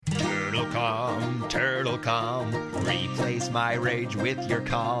Turtle calm, replace my rage with your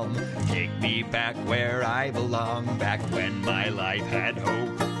calm. Take me back where I belong, back when my life had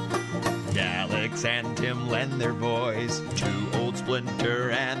hope. Alex and Tim lend their voice to old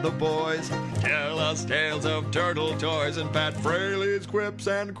Splinter and the boys. Tell us tales of turtle toys and Pat Fraley's quips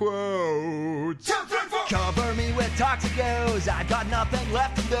and quotes. Cover me with toxicos, I've got nothing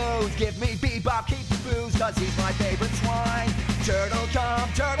left of those. Give me Bebop, keep the booze, cause he's my favorite swine. Turtle come,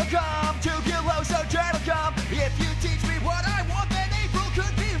 2 kilos, so turtle come. If you teach me what I want, then April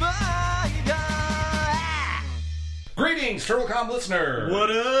could be mine. Greetings, TurtleCom listener! What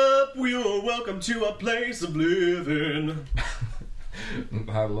up? You're welcome to a place of living.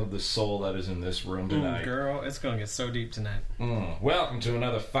 I love the soul that is in this room tonight. Girl, it's gonna get so deep tonight. Welcome to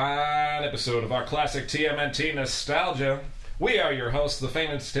another fine episode of our classic TMNT Nostalgia. We are your hosts, the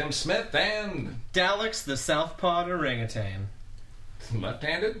famous Tim Smith and... Daleks, the Southpaw orangutan.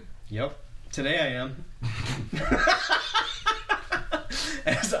 Left-handed? Yep. Today I am.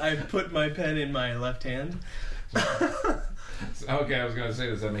 As I put my pen in my left hand. Okay, I was going to say,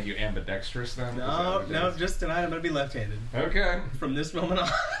 does that make you ambidextrous then? No, just tonight I'm going to be left-handed. Okay. From this moment on.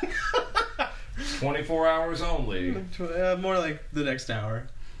 24 hours only. More like the next hour.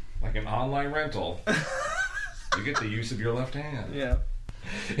 Like an online rental. You get the use of your left hand. Yeah.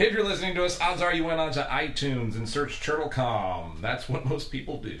 If you're listening to us, odds are you went onto iTunes and searched TurtleCom. That's what most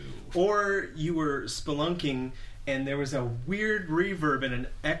people do. Or you were spelunking and there was a weird reverb and an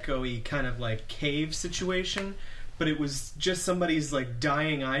echoey kind of like cave situation, but it was just somebody's like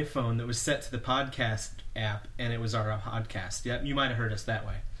dying iPhone that was set to the podcast app, and it was our podcast. Yeah, you might have heard us that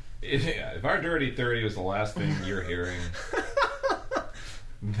way. If our Dirty 30 was the last thing you're hearing,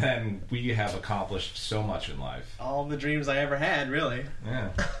 then we have accomplished so much in life. All the dreams I ever had, really. Yeah.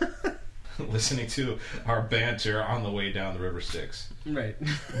 Listening to our banter on the way down the River Styx. Right.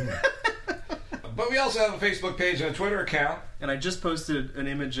 But we also have a Facebook page and a Twitter account. And I just posted an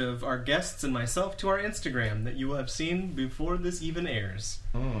image of our guests and myself to our Instagram that you will have seen before this even airs.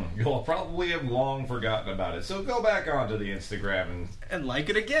 You'll probably have long forgotten about it, so go back onto the Instagram and like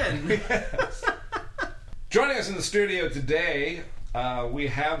it again. Yes. Joining us in the studio today, we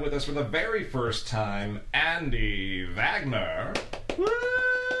have with us for the very first time, Andy Wagner. Woo!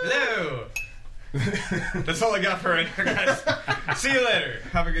 Hello! That's all I got for right now, guys. See you later.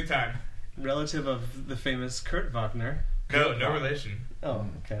 Have a good time. Relative of the famous Kurt Wagner. No relation. Oh,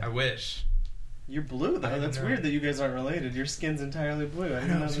 okay. I wish. You're blue, though. That's weird that you guys aren't related. Your skin's entirely blue. I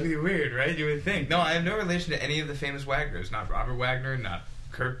know, it's really weird, right? You would think. No, I have no relation to any of the famous Wagners. Not Robert Wagner, not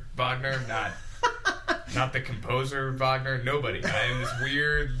Kurt Wagner, not the composer Wagner, nobody. I am this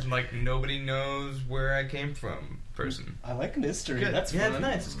weird, like, nobody knows where I came from person. I like mystery. Good. That's yeah, fun. it's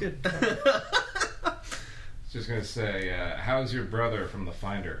nice. It's good. Just going to say, how's your brother from The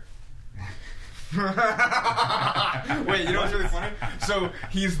Finder? Wait, you know what's really funny? So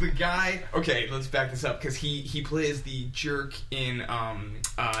he's the guy. Okay, let's back this up because he plays the jerk in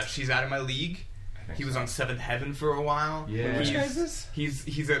She's Out of My League. He was on Seventh Heaven for a while. Yeah, which guy is this? He's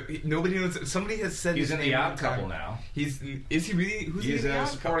nobody knows. Somebody has said he's his in name The Odd Couple now. Is he really? Who's he's he in The a Odd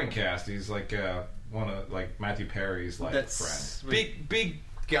supporting Couple? cast. He's like one of like Matthew Perry's friend. Big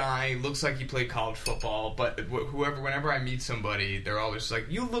guy, looks like he played college football. But whenever I meet somebody, they're always like,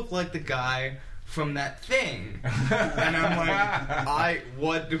 "You look like the guy from that thing," and I'm like,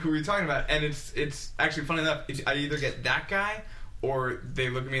 who are you talking about? And it's actually funny enough. I either get that guy, or they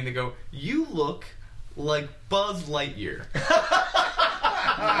look at me and they go, "You look like Buzz Lightyear," and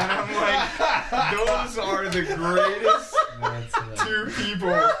I'm like, those are the greatest two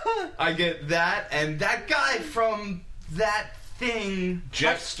people. I get that and that guy from that thing,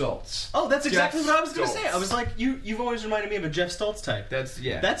 Jeff Stoltz. Oh, that's exactly what I was going to say. Stoltz. I was like, you've always reminded me of a Jeff Stoltz type.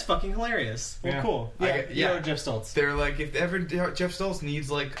 That's fucking hilarious. Well, Yeah. cool. Yeah, you know Jeff Stoltz. They're like, if ever Jeff Stoltz needs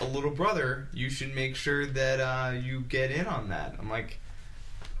like a little brother, you should make sure that you get in on that. I'm like,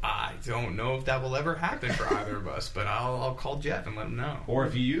 I don't know if that will ever happen for either of us, but I'll call Jeff and let him know. Or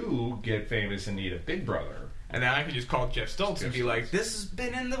if you get famous and need a big brother. And then I can just call Jeff Stoltz and be like, this has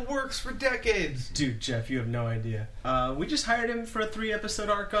been in the works for decades. Dude, Jeff, you have no idea. We just hired him for a 3-episode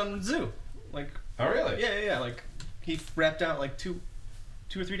arc on Zoo. Oh, really? Yeah. Like, he wrapped out like two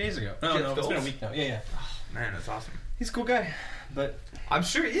or 3 days ago. No, it's been a week now. Yeah. Oh, man, that's awesome. He's a cool guy, but I'm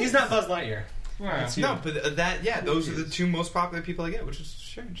sure he is. He's not Buzz Lightyear. Yeah. No, but those are the two most popular people I get, which is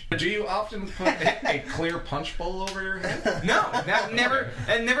strange. Do you often put a clear punch bowl over your head? No, never.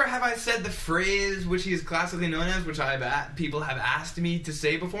 And never have I said the phrase which he is classically known as, which people have asked me to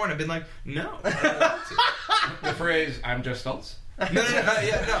say before, and I've been like, no. I don't want to. The phrase, I'm Jeff Stoltz?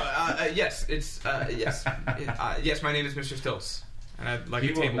 Yes, it's yes. Yes, my name is Mr. Stoltz. And I'd like He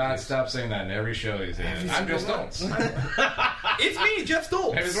a will table, not please. stop saying that in every show he's in. I'm Jeff Stoltz. It's me, Jeff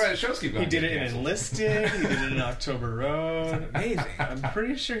Stoltz. That's right. The shows keep going. He did it in Enlisted. He did it in October Road. Amazing. I'm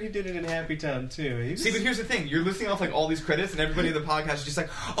pretty sure he did it in Happy Town too. He was- See, but here's the thing: you're listing off like all these credits, and everybody in the podcast is just like,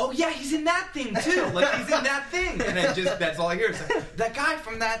 "Oh yeah, he's in that thing too. Like he's in that thing," and then just that's all I hear. It's like, that guy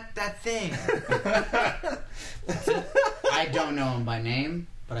from that thing. I don't know him by name,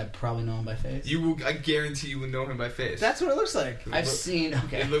 but I probably know him by face. I guarantee you would know him by face. That's what it looks like. I've seen.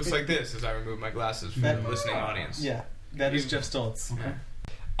 Okay. It looks like this as I remove my glasses from That- the listening audience. Yeah, that is Jeff Stoltz. Okay.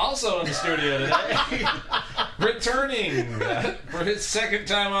 Also in the studio today, returning for his second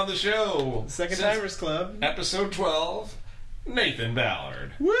time on the show. Second since Timers Club. Episode 12, Nathan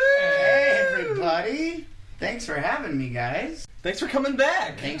Ballard. Woo! Hey everybody! Thanks for having me, guys. Thanks for coming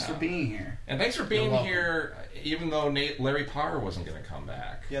back. Thanks for being here. And thanks for being You're welcome. here, even though Larry Parr wasn't going to come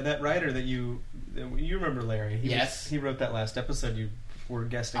back. Yeah, that writer that you remember, Larry? Yes. he wrote that last episode you were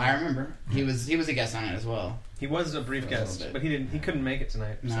guesting. I remember. He was a guest on it as well. He was a brief For a little guest, bit. but he couldn't make it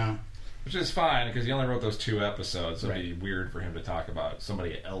tonight. No. Which is fine, because he only wrote those 2 episodes. It'd Right. be weird for him to talk about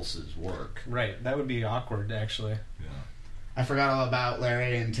somebody else's work. Right, that would be awkward, actually. Yeah. I forgot all about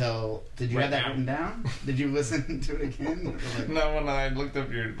Larry until. Did you Right have that now. written down? Did you listen to it again? Or like- No, when I looked up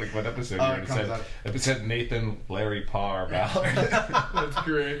your what episode Oh, you it were, comes up. it said Nathan Larry Parr Ballard. That's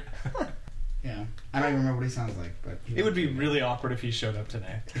great. Yeah. I don't even remember what he sounds like, but he It would be really awkward if he showed up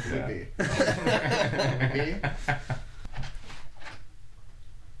today. It would be. Maybe.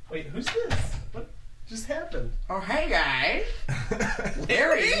 Wait, who's this? What just happened? Oh, hey guys.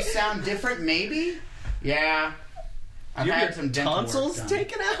 Larry, you sound different, maybe? Yeah. I've You had have some your dental tonsils work done.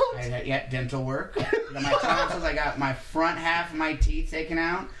 taken out? Yeah, dental work. My tonsils, I got my front half of my teeth taken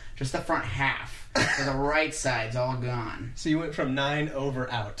out. Just the front half. So the right side's all gone. So you went from 9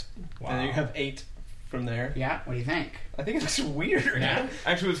 over out. Wow. And then you have 8 from there. Yeah, what do you think? I think it's weird. Yeah.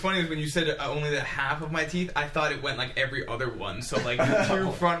 Actually, what's funny is when you said only the half of my teeth, I thought it went like every other one. So like your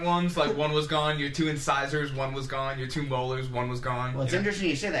 2 front ones, like one was gone. Your 2 incisors, one was gone. Your 2 molars, one was gone. Well, it's Yeah. interesting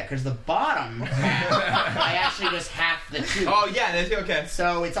you say that because the bottom half, I actually just half the tooth. Oh yeah, that's okay.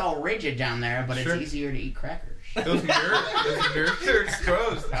 So it's all rigid down there, but Sure. it's easier to eat crackers. Those nerves are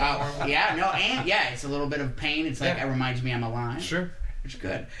exposed. Oh, yeah, no, and yeah, it's a little bit of pain. It's like Yeah. it reminds me I'm alive. Sure. Which is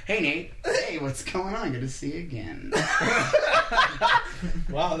good. Hey, Nate. Hey, what's going on? Good to see you again.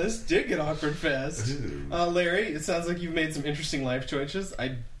 Wow, this did get awkward fast. Larry, it sounds like you've made some interesting life choices.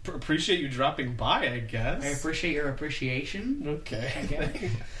 I appreciate you dropping by, I guess. I appreciate your appreciation. Okay.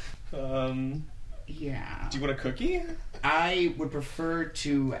 Okay. Yeah. Do you want a cookie? I would prefer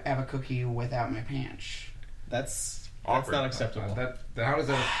to have a cookie without my pants. That's Awkward. not acceptable. How does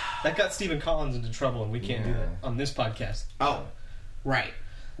that? That got Stephen Collins into trouble, and we can't do Yeah. that on this podcast. Oh, right.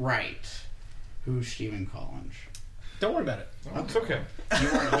 Who's Stephen Collins? Don't worry about it. It's okay.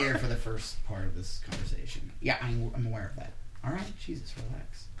 You weren't here for the first part of this conversation. Yeah, I'm aware of that. All right, Jesus,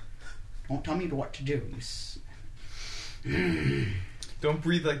 relax. Don't tell me what to do. Don't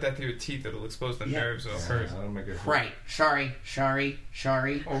breathe like that through your teeth. It'll expose the Yeah. nerves. It'll hurt. That'll make it hurt. Right. Sorry.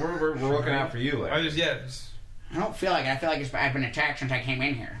 Well, we're looking out for you, Larry. I just just I don't feel like it. I feel like I've been attacked since I came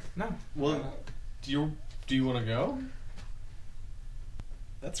in here. no. Well, do you want to go?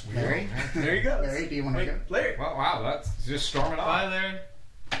 That's weird. Larry? There you go. Larry, do you want to go? Larry. Well, wow, that's just storming Bye, off. Larry.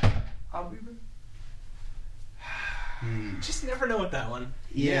 I'll be back. Hmm. Just never know with that one.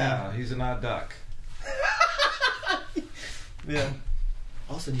 Yeah, he's an odd duck. Yeah.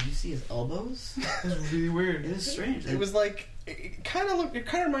 Also, did you see his elbows? That's really weird. It was strange. It was like it kind of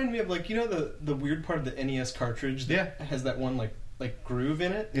reminded me of like the weird part of the NES cartridge that has that one like groove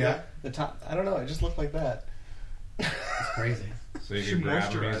in it. Yeah. The top. I don't know. It just looked like that. It's crazy. So you Should can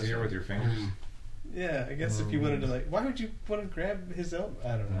grab him moisturize easier him. with your fingers. Yeah. I guess if you wanted to why would you want to grab his elbow?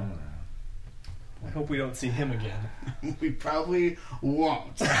 I don't know. I hope we don't see him again. We probably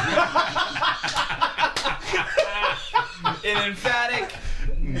won't. An emphatic.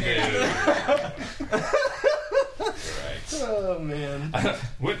 Right. Oh man.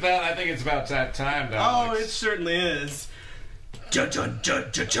 With that, I think it's about that time, Oh, Alex. it certainly is.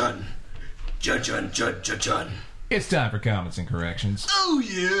 It's time for comments and corrections. Oh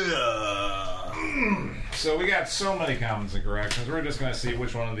yeah. So we got so many comments and corrections. We're just going to see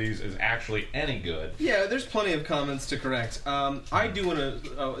which one of these is actually any good. Yeah, there's plenty of comments to correct. I do want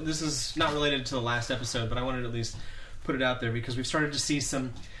to. This is not related to the last episode, but I wanted to at least put it out there because we've started to see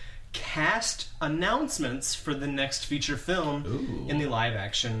some cast announcements for the next feature film Ooh. in the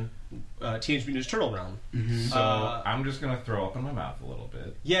live-action Teenage Mutant Ninja Turtle realm. So I'm just going to throw up in my mouth a little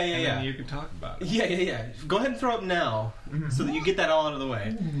bit. Yeah, And then you can talk about it. Yeah. Go ahead and throw up now so that you get that all out of the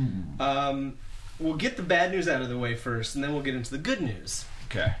way. we'll get the bad news out of the way first, and then we'll get into the good news.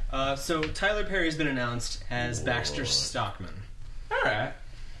 Okay. So Tyler Perry's been announced as Baxter Stockman, All right.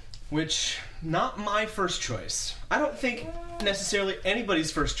 which not my first choice. I don't think necessarily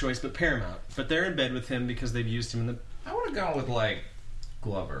anybody's first choice, but Paramount. But they're in bed with him because they've used him in the. I would have gone with like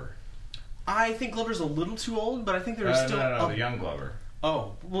Glover. I think Glover's a little too old, but I think there's still. No, the young Glover.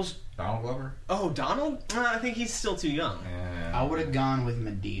 Oh, well. Donald Glover. Oh, Donald? I think he's still too young. Yeah. I would have gone with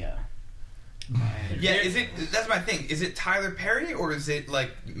Medea. Yeah, is it? That's my thing. Is it Tyler Perry or is it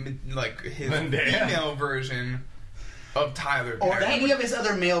like his Zendaya. female version of Tyler Or Perry? any of his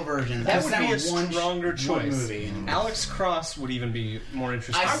other male versions. That Just would be a one stronger one choice. movie. Alex Cross would even be more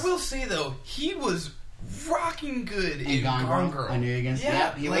interesting. I will say though, he was rocking good in Gone Girl. Girl. I knew you were gonna say Yeah,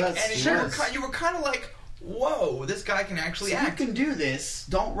 that. He like, was. and He was. you were kind of like, whoa, this guy can actually So you act. can do this.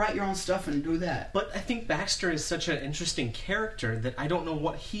 Don't write your own stuff and do that. But I think Baxter is such an interesting character that I don't know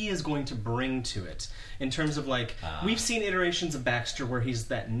what he is going to bring to it. In terms of, like, we've seen iterations of Baxter where he's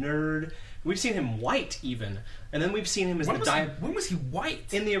that nerd. We've seen him white, even. And then we've seen him as When the was he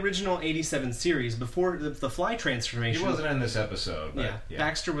white? in the original 87 series, before the Fly He transformation. wasn't in this episode, but Yeah,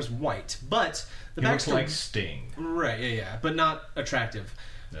 Baxter was white. But the he looks Baxter... like Sting. Right, yeah, but not attractive.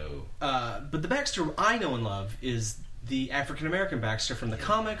 No. But the Baxter I know and love is the African-American Baxter from the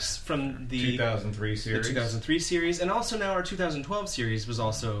comics, from the 2003 series. the 2003 series, and also now our 2012 series was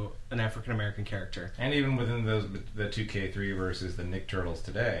also an African-American character. And even within the 2K3 versus the Nick Turtles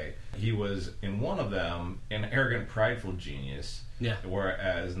today, he was in one of them an arrogant, prideful genius. Yeah.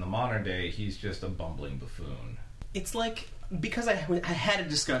 Whereas in the modern day, he's just a bumbling buffoon. It's like, because I had a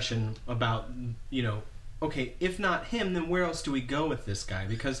discussion about, okay, if not him, then where else do we go with this guy?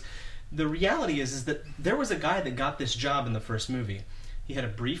 Because the reality is that there was a guy that got this job in the first movie. He had a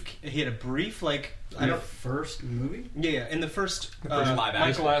brief like Your first movie? Yeah, in the first live action.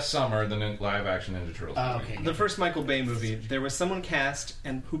 Just last summer, the live-action Ninja Turtles Oh, movie. okay. the first Michael Bay movie, there was someone cast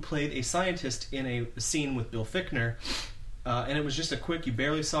and who played a scientist in a scene with Bill Fichtner, and it was just a quick. You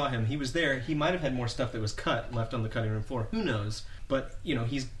barely saw him. He was there. He might have had more stuff that was cut left on the cutting room floor. Who knows? But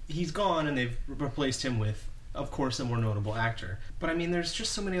he's gone, and they've replaced him with, of course, a more notable actor. But I mean, there's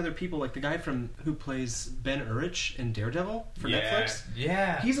just so many other people, like the guy who plays Ben Urich in Daredevil for Netflix.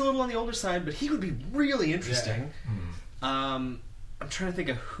 Yeah. He's a little on the older side, but he would be really interesting. I'm trying to think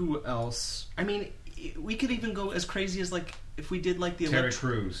of who else. I mean, we could even go as crazy as, like, if we did like the Terry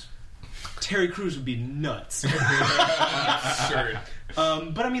Crews. Terry Crews would be nuts. Absurd.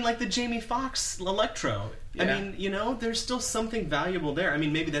 But I mean, like the Jamie Foxx Electro. Yeah. I mean, there's still something valuable there. I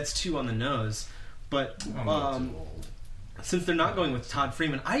mean, maybe that's too on the nose, but I'm not too old. since they're not going with Todd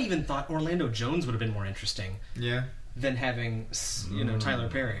Freeman, I even thought Orlando Jones would have been more interesting Yeah. than having Tyler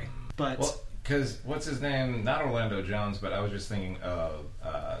Perry. But Well, because what's his name? Not Orlando Jones, but I was just thinking of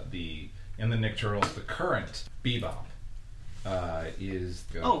in the Nick Turtles, the current Bebop is.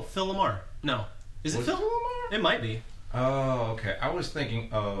 Phil Lamar. No, is it Was Phil? it Phil Lamar? It might be. Oh, okay. I was thinking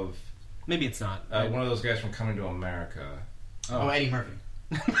of Maybe it's not. one of those guys from Coming to America. Oh, Eddie Murphy.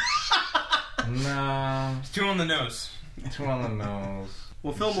 No, It's too on the nose. too on the nose.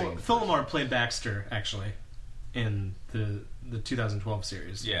 Well, Phil Lamar played Baxter actually in the 2012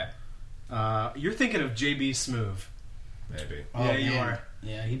 series. Yeah. You're thinking of J.B. Smoove. Maybe. Oh, Yeah, you man. are.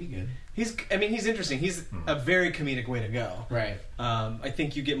 Yeah, he'd be good. He's interesting. He's a very comedic way to go. Right. I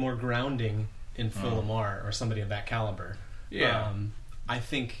think you get more grounding in Phil Lamar or somebody of that caliber. Yeah. I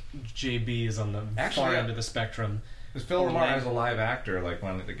think JB is on the Actually, far end of the spectrum. Because Phil Lamar as a live actor, like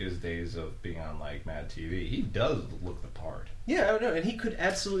one of his days of being on like Mad TV, he does look the part. Yeah, I don't know, and he could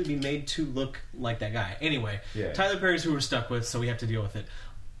absolutely be made to look like that guy. Anyway, Yeah. Tyler Perry's who we're stuck with, so we have to deal with it.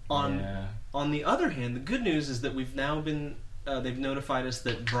 On the other hand, the good news is that we've now been they've notified us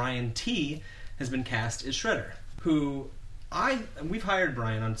that Brian T has been cast as Shredder, who we've hired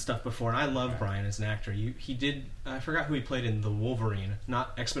Brian on stuff before, and I love Brian as an actor. He did, I forgot who he played in The Wolverine,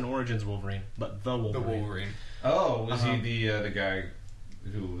 not X-Men Origins Wolverine, but The Wolverine. The Wolverine. Oh, was he the guy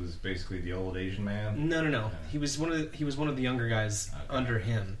who was basically the old Asian man? No. Yeah. He was one of the younger guys under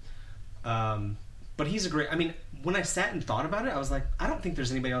him. But he's a great. I mean, when I sat and thought about it, I was like, I don't think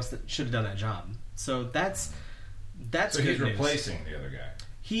there's anybody else that should have done that job. So that's So good he's news. replacing the other guy.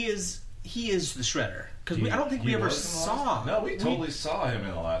 He is the Shredder because I don't think we He ever was in the saw. last- No, we totally saw him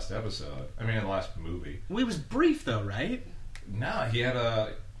in the last episode. I mean, in the last movie. He was brief though, right? No, he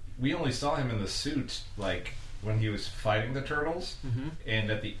had we only saw him in the suit, like, when he was fighting the turtles, and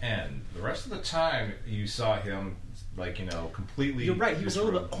at the end. The rest of the time, you saw him, like, completely... You're right. He was a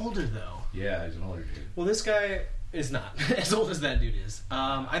little bit older though. Yeah, he's an older dude. Well, this guy is not as old as that dude is.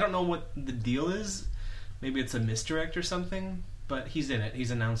 I don't know what the deal is. Maybe it's a misdirect or something. But he's in it.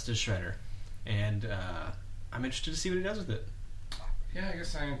 He's announced as Shredder. and I'm interested to see what he does with it. Yeah, I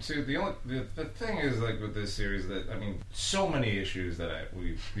guess I am too. The thing is, like, with this series, that I mean, so many issues that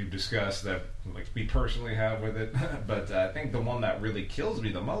we've discussed that, like, we personally have with it. But I think the one that really kills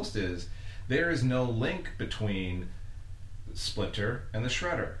me the most is there is no link between Splinter and the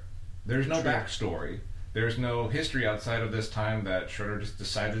Shredder. There's no backstory. There's no history outside of this time that Shredder just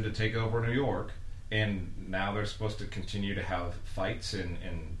decided to take over New York, and now they're supposed to continue to have fights and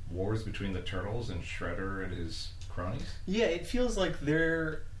wars between the Turtles and Shredder and his cronies. Yeah, it feels like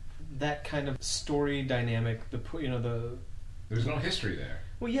they're that kind of story dynamic. There's no history there.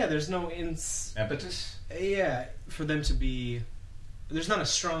 Well, yeah, there's no Impetus? Yeah, for them to be. Therethere's not a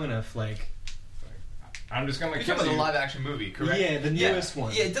strong enough, like. I'm just gonna You're kill talking you. about the live-action movie, correct? Yeah, the newest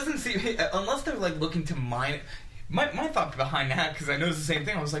one. Yeah, it doesn't seem... Unless they're, like, looking to mine... My thought behind that, because I noticed the same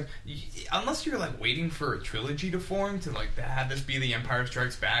thing, I was like, unless you're, like, waiting for a trilogy to form, to, like, have this be the Empire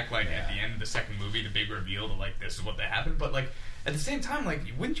Strikes Back, like, at the end of the second movie, the big reveal to, like, this is what happened, but, like, at the same time, like,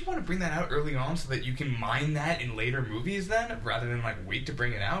 wouldn't you want to bring that out early on so that you can mine that in later movies then, rather than, like, wait to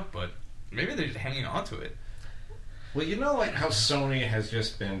bring it out? But maybe they're just hanging on to it. Well, you know, like, how Sony has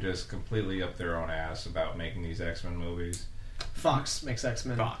just been completely up their own ass about making these X-Men movies? Fox makes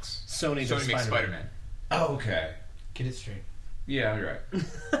X-Men. Fox. Sony does makes Spider-Man. Spider-Man. Oh, okay. Get it straight. Yeah, you're right.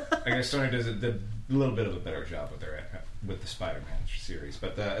 I guess Sony does a little bit of a better job with the Spider-Man series.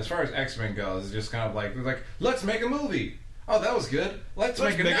 But as far as X-Men goes, it's just kind of like, let's make a movie. Oh, that was good. Let's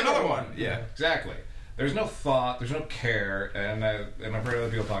make another one. Yeah. Exactly. There's no thought, there's no care, and I've heard other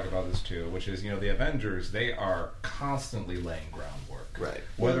people talk about this too, which is, the Avengers, they are constantly laying groundwork. Right.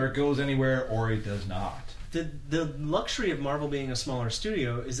 Whether it goes anywhere or it does not. The luxury of Marvel being a smaller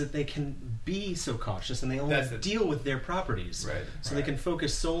studio is that they can be so cautious and they only deal with their properties. Right. So they can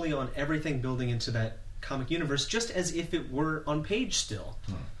focus solely on everything building into that comic universe, just as if it were on page still.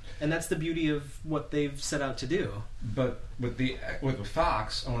 And that's the beauty of what they've set out to do. But with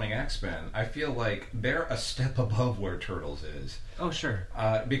Fox owning X-Men, I feel like they're a step above where Turtles is. Oh, sure.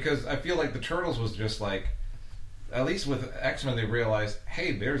 Because I feel like the Turtles was just like, at least with X-Men, they realized,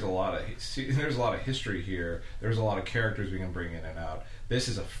 hey, there's a lot of history here. There's a lot of characters we can bring in and out. This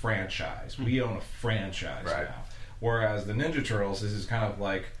is a franchise. We own a franchise now. Whereas the Ninja Turtles, this is kind of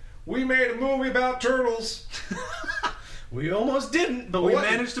like, we made a movie about turtles. We almost didn't, but we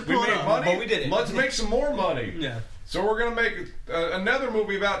managed to pull it off. Money, but we did it. Let's make some more money. Yeah. So we're gonna make another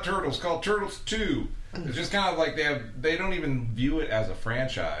movie about turtles called Turtles 2. It's just kind of like they don't even view it as a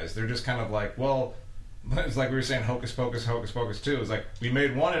franchise. They're just kind of like, well, it's like we were saying, Hocus Pocus 2. It's like, we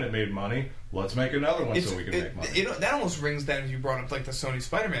made one and it made money. Let's make another one so we can make money. That almost rings then if you brought up like the Sony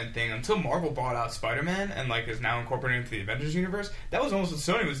Spider-Man thing. Until Marvel bought out Spider-Man and like is now incorporated into the Avengers universe, that was almost what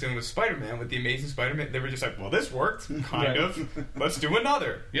Sony was doing with Spider-Man, with the Amazing Spider-Man. They were just like, well, this worked, kind of. Let's do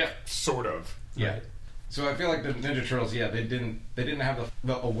another. Yeah. Sort of. Yeah. So I feel like the Ninja Turtles, they didn't have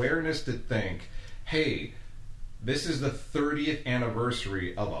the awareness to think, hey, this is the 30th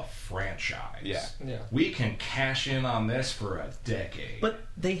anniversary of a franchise. Yeah. We can cash in on this for a decade. But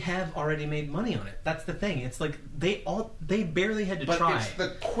they have already made money on it. That's the thing. It's like they barely had to try. But it's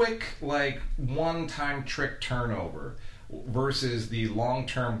the quick, like, one-time trick turnover versus the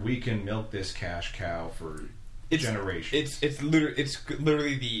long-term, we can milk this cash cow for generations. It's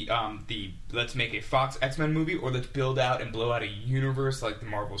literally the let's make a Fox X-Men movie, or let's build out and blow out a universe like the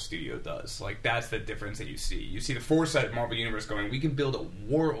Marvel studio does. Like, that's the difference that you see. You see the foresight of Marvel Universe going, we can build a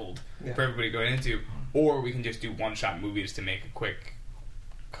world for everybody going into, or we can just do one-shot movies to make a quick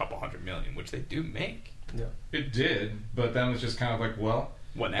couple $100 million, which they do make. Yeah. It did, but then it's just kind of like, well,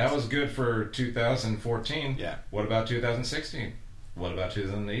 what next? That was good for 2014. Yeah. What about 2016? What about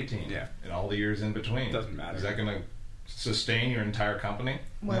 2018? Yeah. And all the years in between? Doesn't matter. Is that going to sustain your entire company?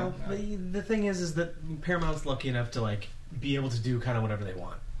 Well, No. the thing is that Paramount's lucky enough to like be able to do kind of whatever they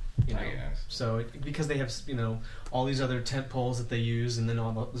want. You know? I guess. So because they have all these other tent poles that they use, and then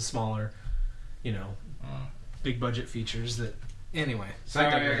all the smaller, big budget features that. Anyway, Sorry,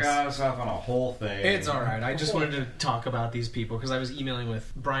 I got us off on a whole thing. It's all right. I just wanted to talk about these people because I was emailing with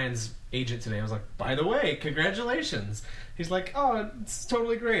Brian's agent today. I was like, by the way, congratulations. He's like, oh, it's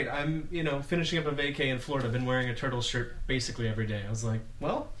totally great. I'm, finishing up a vacay in Florida. I've been wearing a turtle shirt basically every day. I was like,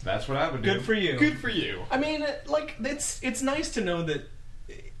 well, that's what I would do. Good for you. Good for you. I mean, it's nice to know that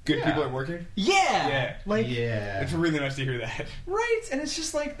good people are working. Yeah. Yeah. It's really nice to hear that. Right, and it's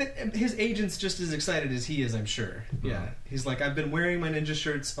just like that. His agent's just as excited as he is, I'm sure. Yeah, he's like, I've been wearing my ninja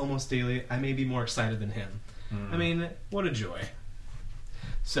shirts almost daily. I may be more excited than him. I mean, what a joy.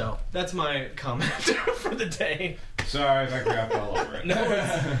 So that's my comment for the day. Sorry if I crapped all over it.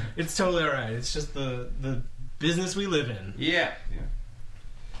 No, it's totally all right. It's just the business we live in. Yeah.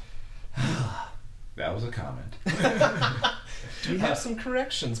 That was a comment. Do we have some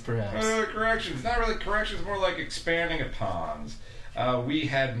corrections, perhaps? Corrections. Not really corrections, more like expanding upon. We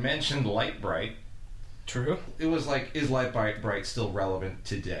had mentioned Lite-Brite. True. It was like, is Lite-Brite still relevant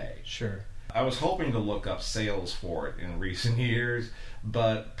today? Sure. I was hoping to look up sales for it in recent years,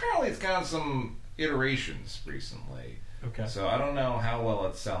 but apparently it's got some iterations recently. Okay. So I don't know how well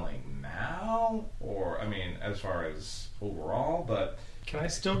it's selling now, or, I mean, as far as overall, but Can I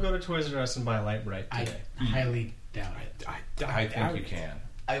still go to Toys R Us and buy Lite-Brite I today? highly doubt it. I think you can.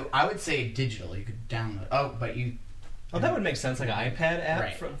 I would say digital. You could download. Oh, but you. Oh, that would make sense, like an iPad app.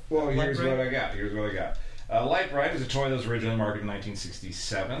 Right. From Well, here's Lite-Brite? what I got. Lite-Brite is a toy that was originally marketed in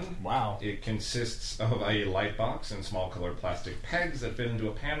 1967. Wow. It consists of a light box and small colored plastic pegs that fit into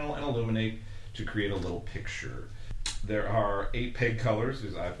a panel and illuminate to create a little picture. There are 8 peg colors,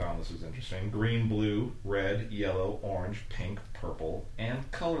 as I found this was interesting: green, blue, red, yellow, orange, pink, purple,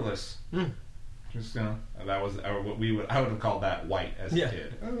 and colorless. Just that was what I would have called that white as a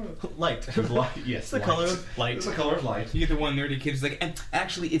kid. Light. It was light, yes, It's the light. color of light. It's the color of light. You get the one nerdy kid who's like, and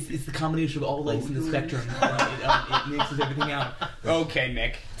actually, it's the combination of all lights in the spectrum. It mixes everything out. Okay,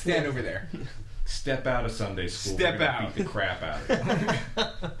 Nick, stand over there. Step out of Sunday school. Step We're gonna out. Beat the crap out of you.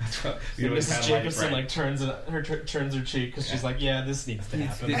 That's what, So you know, it's Mrs. kinda Jacobson like, turns her cheek because she's like, yeah, this needs to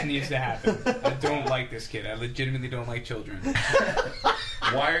happen. This needs to happen. I don't like this kid. I legitimately don't like children.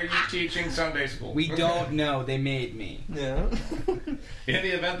 why are you teaching Sunday school? We don't know. They made me. Yeah. In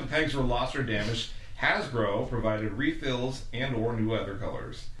the event the pegs were lost or damaged, Hasbro provided refills and or new leather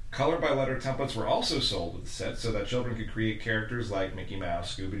colors. Color-by-letter templates were also sold with the set so that children could create characters like Mickey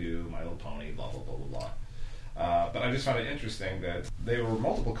Mouse, Scooby-Doo, My Little Pony, blah, blah, blah, blah, blah. But I just found it interesting that they were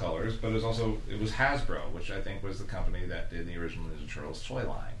multiple colors, but it was Hasbro, which I think was the company that did the original Ninja Turtles toy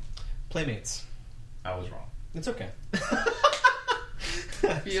line. Playmates. I was wrong. It's okay.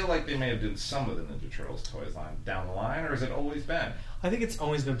 I feel like they may have done some of the Ninja Turtles toys line down the line, or has it always been? I think it's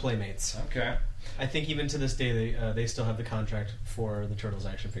always been Playmates. Okay. I think even to this day they still have the contract for the Turtles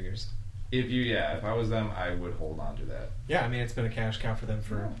action figures. If I was them, I would hold on to that. Yeah, I mean it's been a cash cow for them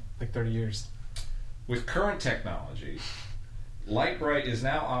for like 30 years. With current technology, Lite-Brite is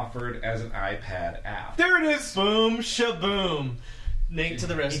now offered as an iPad app. There it is! Boom, shaboom! Nate to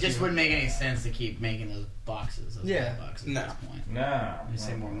the It rescue. just wouldn't make any sense to keep making those boxes. Those Yeah. boxes No. at this point. No. You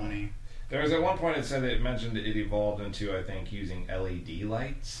save more money. There was at one point it said that it mentioned it evolved into, I think, using LED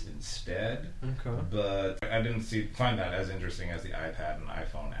lights instead. Okay. But I didn't find that as interesting as the iPad and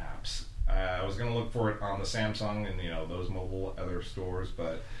iPhone apps. I was going to look for it on the Samsung and those mobile other stores,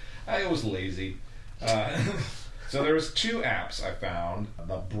 but I was lazy. So there was 2 apps I found: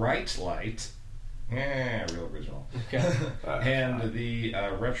 the Bright Light, real original, Okay. and the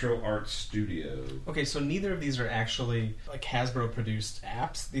Retro Art Studio. Okay, so neither of these are actually like Hasbro produced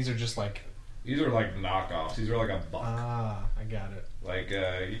apps. These are just like These are like knockoffs. These are like a buck. I got it. Like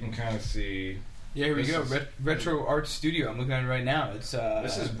you can kind of see. Yeah, here we This go. is- Retro Art Studio. I'm looking at it right now. It's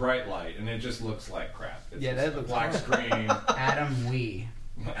This is Bright Light, and it just looks like crap. It's Yeah, just that a looks black like- screen. Adam Wee.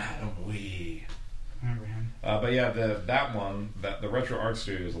 Adam Wee. Remember him? But yeah, the Retro Art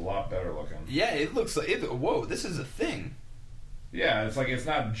Studio is a lot better looking. yeah. It looks like whoa. This is a thing. Yeah, it's like it's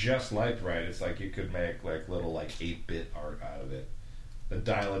not just Lite-Brite. It's like you could make like little 8-bit art out of it. The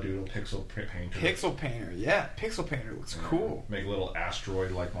Dial-A-Doodle Pixel Painter. Pixel Painter. Yeah, Pixel Painter looks cool. Make little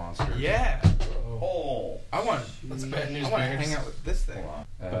asteroid-like monsters. Yeah. Oh. I want. That's bad news I want to bears. hang out with this thing. Hold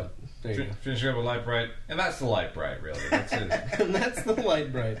on. There you go. Finishing up with Lite-Brite, and that's the Lite-Brite, really. That's it. And that's the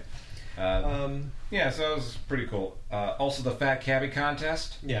Lite-Brite. Yeah, so it was pretty cool. Also, the Fat Cabbie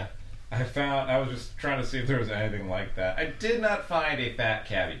contest. Yeah. I was just trying to see if there was anything like that. I did not find a Fat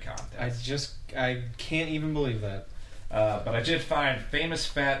Cabbie contest. I can't even believe that. But I did find Famous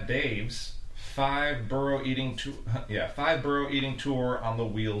Fat Dave's 5 burrow eating tour on the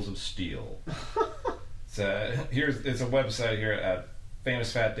wheels of steel. It's a website here at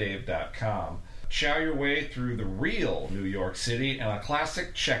famousfatdave.com. Chow your way through the real New York City in a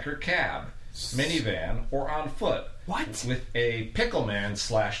classic checker cab, minivan, or on foot. What? With a pickleman /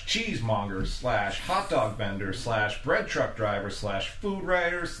 cheesemonger / hot dog vendor / bread truck driver / food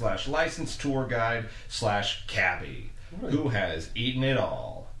writer / licensed tour guide / cabbie who has eaten it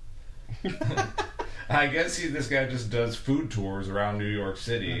all. I guess this guy just does food tours around New York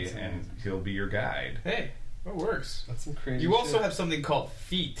City, and he'll be your guide. Hey, it works. That's some crazy You also shit. have something called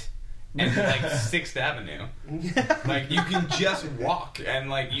feet. And like 6th Avenue. Like you can just walk and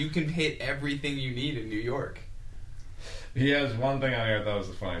like you can hit everything you need in New York. He has one thing on here I thought was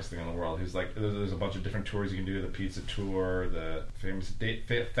the funniest thing in the world. He's like, there's a bunch of different tours you can do: the pizza tour, the famous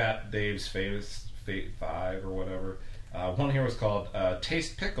Fat Dave's Famous Fate 5 or whatever, One here was called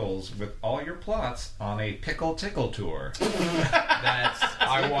Taste Pickles with All Your Plots on a Pickle Tickle Tour. That's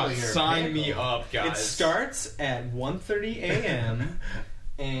I want. Sign me up, It guys. starts at 1:30 a.m.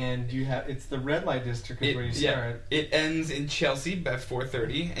 and it's the red light district is where you start. It ends in Chelsea at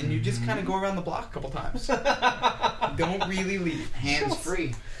 4:30, and you just kind of go around the block a couple times. Don't really leave. Hands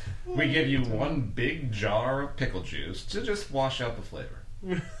free. We give you one big jar of pickle juice to just wash out the flavor.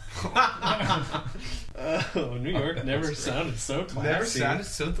 Oh, New York never sounded so classy. Never sounded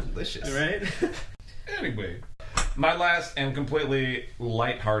so delicious. Right? Anyway, my last and completely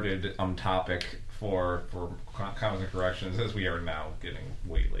lighthearted topic for Comics and Corrections, as we are now getting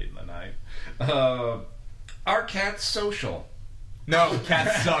way late in the night. Are cats social? No,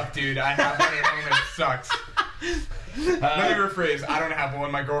 cats suck, dude. I have one at home and it sucks. Let me rephrase. I don't have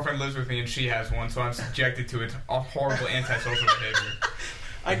one. My girlfriend lives with me and she has one, so I'm subjected to its horrible antisocial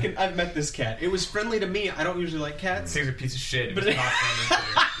behavior. I've met this cat. It was friendly to me. I don't usually like cats. This thing's a piece of shit. It's not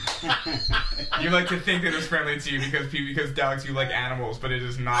friendly to you. You like to think that it's friendly to you because Alex, you like animals, but it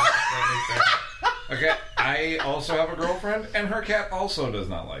is not friendly to you. Okay, I also have a girlfriend, and her cat also does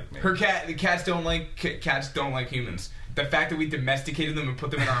not like me. The cats don't like humans. The fact that we domesticated them and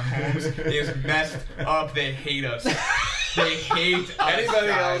put them in our homes is messed up. They hate us. They hate us. Anybody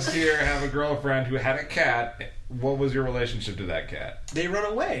guys. else here have a girlfriend who had a cat? What was your relationship to that cat? They run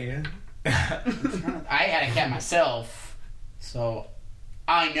away. I had a cat myself, so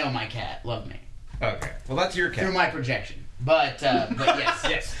I know my cat loved me Okay, well that's your through cat. my projection. But yes.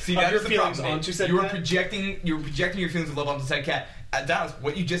 Yes. See, Of that your is the feelings problem. onto said you were cat? projecting your feelings of love onto said cat. Dallas,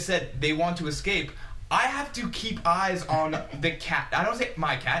 what you just said, they want to escape. I have to keep eyes on the cat. I don't say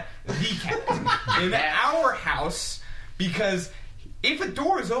my cat, the cat in our house, because if a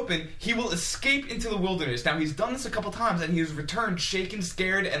door is open, he will escape into the wilderness. Now, he's done this a couple times, and he has returned shaken,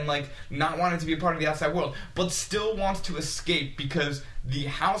 scared, and, not wanting to be a part of the outside world, but still wants to escape because the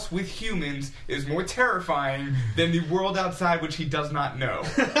house with humans is more terrifying than the world outside, which he does not know.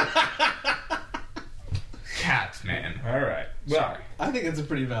 Cats, man. All right. Well, Sorry. I think that's a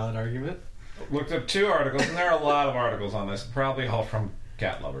pretty valid argument. looked up 2 articles, and there are a lot of articles on this, probably all from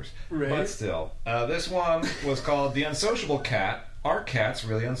cat lovers. Right. But still, this one was called "The Unsociable Cat: Are Cats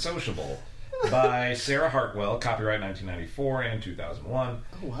Really Unsociable?" by Sarah Hartwell, copyright 1994 and 2001.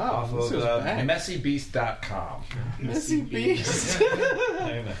 Oh, wow. Off This of goes back. messybeast.com. Messy Beast.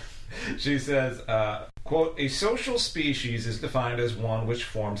 I know. She says, quote, "A social species is defined as one which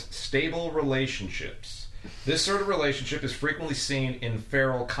forms stable relationships. This sort of relationship is frequently seen in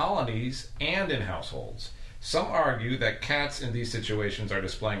feral colonies and in households. Some argue that cats in these situations are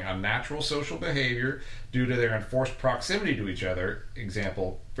displaying unnatural social behavior due to their enforced proximity to each other.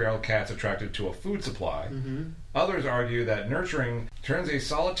 Example, feral cats attracted to a food supply. Others argue that nurturing turns a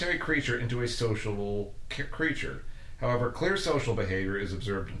solitary creature into a sociable creature. However, clear social behavior is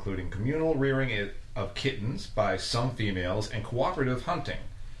observed, including communal rearing of kittens by some females and cooperative hunting.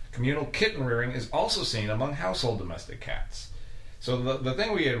 Communal kitten rearing is also seen among household domestic cats." So the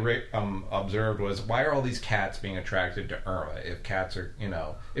thing we had observed was, why are all these cats being attracted to Irma if cats are,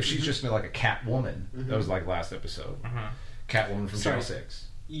 if she's just like a cat woman? That was like last episode. Catwoman from Sorry. Channel 6.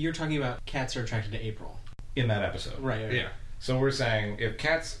 You're talking about cats are attracted to April. In that episode. Right. Yeah. So we're saying if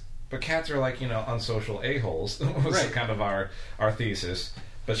cats are like, unsocial a-holes, was Right. kind of our thesis.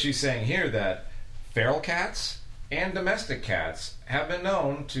 But she's saying here that feral cats and domestic cats have been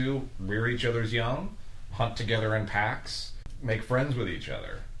known to rear each other's young, hunt together in packs, make friends with each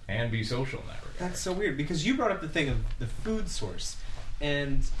other, and be social in that regard. That's so weird because you brought up the thing of the food source,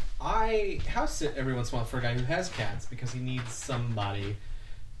 and I house sit every once in a while for a guy who has cats because he needs somebody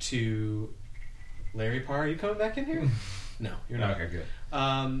to. Larry Parr, are you coming back in here? No, you're not. Okay,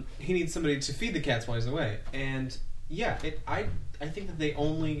 good. He needs somebody to feed the cats while he's away, and yeah, I think that they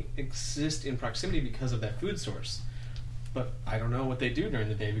only exist in proximity because of that food source. But I don't know what they do during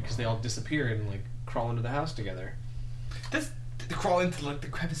the day because they all disappear and crawl into the house together. They crawl into the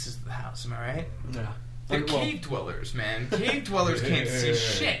crevices of the house, am I right? Yeah. They're cave dwellers, man. Cave dwellers can't see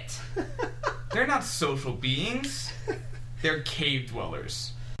shit. They're not social beings. They're cave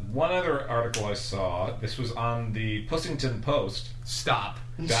dwellers. One other article I saw, this was on the Pussington Post. Stop.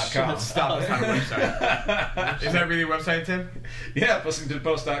 .com. Stop. That's not a website. Is that really a website, Tim? Yeah,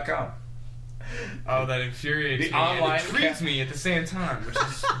 PussingtonPost.com. Oh, that infuriates The me. online and intrigues cat- me at the same time, which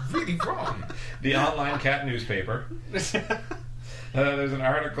is really wrong. The online cat newspaper. There's an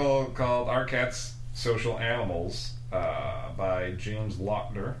article called "Are Cats Social Animals?" by James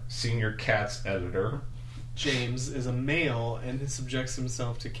Lochner, senior cats editor. James is a male and subjects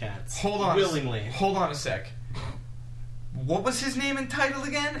himself to cats. Hold on. willingly. Hold on a sec. What was his name and title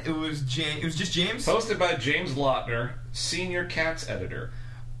again? It was James. It was just James. Posted by James Lautner, senior Cats editor.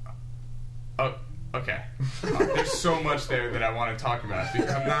 Oh, okay. There's so much there that I want to talk about because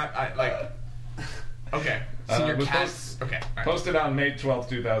I'm not. Okay. Senior was Cats. Okay. All right. Posted on May 12th,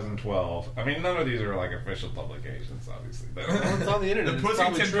 2012. I mean, none of these are like official publications, obviously. Well, it's on the internet. The It's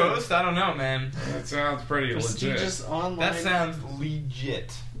probably Pussington true. Post. I don't know, man. That sounds pretty Prestigious legit. online. That sounds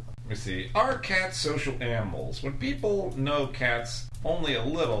legit. Let me see. Are cats social animals? When people know cats only a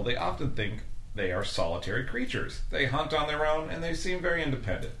little, they often think they are solitary creatures. They hunt on their own and they seem very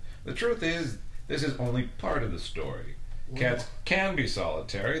independent. The truth is, this is only part of the story. Cats can be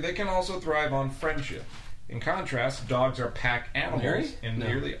solitary. They can also thrive on friendship. In contrast, dogs are pack animals Larry? and No.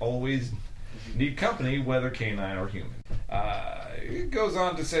 nearly always need company, whether canine or human. It goes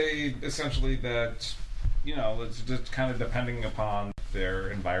on to say essentially that, you know, it's just kind of depending upon their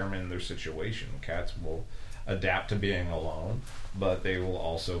environment and their situation. Cats will adapt to being alone, but they will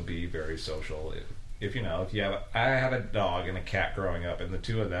also be very social. If you know, I had a dog and a cat growing up, and the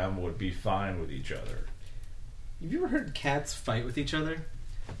two of them would be fine with each other. Have you ever heard cats fight with each other?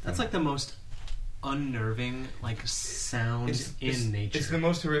 That's like the most unnerving sound in nature. It's the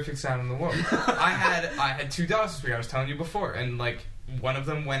most horrific sound in the world. I had two dogs this week. I was telling you before, and one of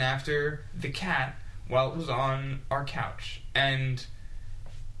them went after the cat while it was on our couch, and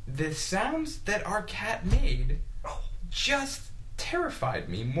the sounds that our cat made just terrified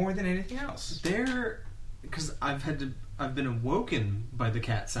me more than anything else. They're because I've been awoken by the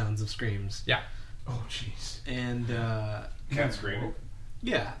cat sounds of screams. Yeah. Oh, jeez. And Cat screaming.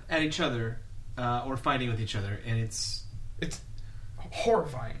 yeah, at each other or fighting with each other, and it's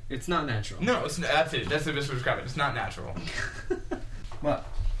Horrifying. it's not natural. No, that's it. That's the best way to describe it. It's not natural. Well,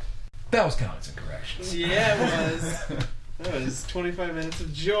 that was comments and corrections. Yeah, it was. That was 25 minutes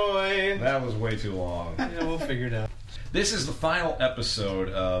of joy. That was way too long. Yeah, we'll figure it out. This is the final episode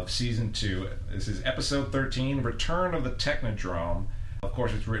of Season 2. This is Episode 13, Return of the Technodrome. Of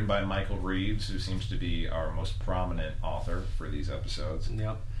course, it's written by Michael Reeves, who seems to be our most prominent author for these episodes.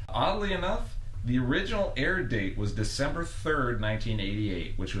 Yep. Oddly enough, the original air date was December 3rd,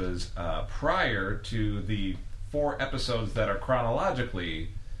 1988, which was prior to the 4 episodes that are chronologically,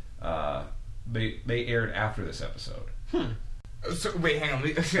 they aired after this episode. So, wait, hang on.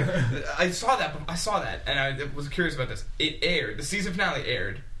 I saw that, and I was curious about this. It aired. The season finale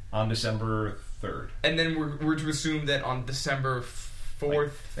aired On December 3rd. and then we're to assume that on December 4th, I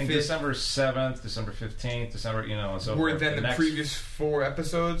think 5th, December 7th, December 15th, December, and so were forth. then the next- previous 4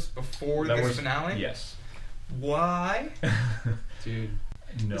 episodes before that this was- finale? Yes. Why? Dude.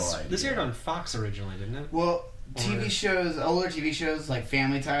 No This, idea. this aired on Fox originally, didn't it? Well, Or- TV shows, older TV shows like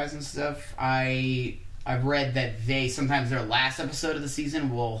Family Ties and stuff, I've read that sometimes their last episode of the season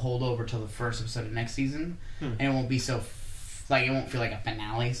will hold over till the first episode of next season, and it won't be so it won't feel like a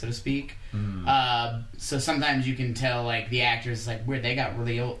finale, so to speak. So sometimes you can tell the actors weird, they got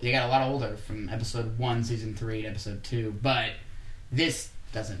really old, they got a lot older from episode 1 season 3 to episode 2, but this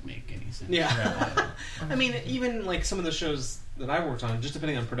doesn't make any sense. Yeah. I mean, even some of the shows that I worked on, just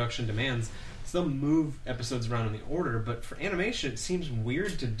depending on production demands, they'll move episodes around in the order, but for animation, it seems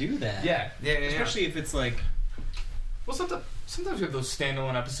weird to do that. Yeah. Especially if it's Well, sometimes we have those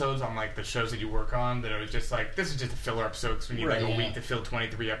standalone episodes on the shows that you work on that are just this is just a filler episode because we need Right, a yeah. week to fill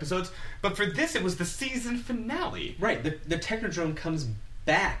 23 episodes. But for this, it was the season finale. right. The Technodrome comes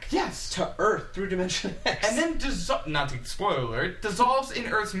back Yes. to Earth through Dimension X. And then, not to spoiler alert, dissolves in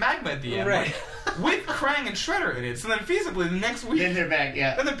Earth's magma at the end. Right. With Krang and Shredder in it. So then feasibly the next week... Then they're back,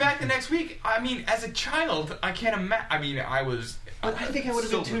 yeah. Then they're back the next week. I mean, as a child, I can't imagine... I mean, I was... But I think I would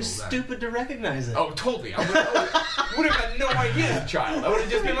have been so too little then. stupid to recognize it. Oh, totally. I would have had no idea as a child. I would have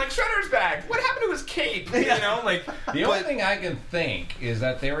just been Shredder's back. What happened to his cape? The only thing I can think is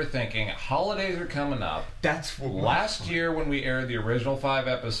that they were thinking holidays are coming up. That's what... Last year when we aired the original 5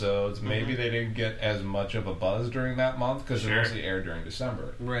 episodes, maybe they didn't get as much of a buzz during that month because Sure. it mostly aired during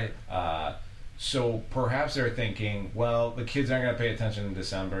December. Right. So perhaps they're thinking, well, the kids aren't going to pay attention in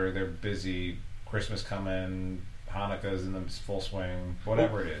December. They're busy. Christmas coming. Hanukkah's in the full swing.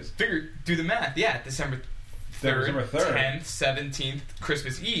 Whatever it is. Figure, do the math. Yeah, December 3rd, December 3rd. 10th, 17th,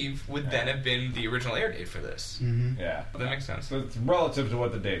 Christmas Eve would then have been the original air date for this. Mm-hmm. Yeah. That makes sense. So it's relative to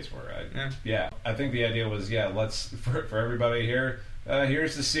what the dates were. Yeah. I think the idea was, let's for everybody here.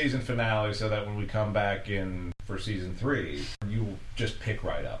 Here's the season finale, so that when we come back in for season 3, you just pick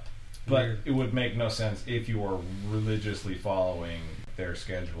right up. But Weird. it would make no sense if you were religiously following their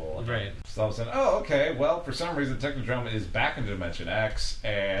schedule. Right. So all of a sudden, okay, well, for some reason, Technodrome is back in Dimension X,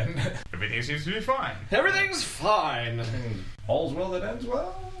 and Everything seems to be fine. Everything's fine. all's well that ends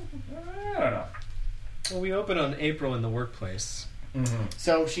well. I don't know. Well, we open on April in the workplace. Mm-hmm.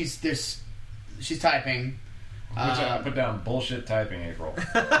 So she's typing. Which I put down bullshit typing, April.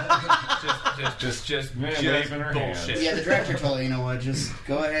 just waving her bullshit. hands. Yeah, the director told her, you know what, just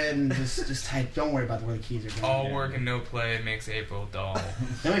go ahead and just type. Don't worry about where the keys are going. All work and no play makes April dull.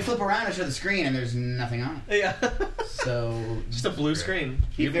 Then we flip around and show the screen, and there's nothing on it. Yeah. So Just a blue screen.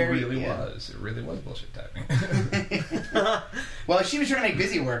 It really was. It really was bullshit typing. Well, she was trying to make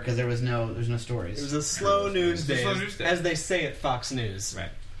busy work because there's no stories. It was a slow news day, slow news day. as they say at Fox News. Right.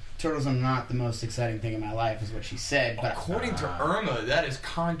 Turtles are not the most exciting thing in my life, is what she said. But According to Irma, that is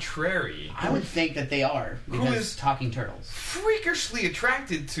contrary. I would think that they are Who because is- talking turtles. Freakishly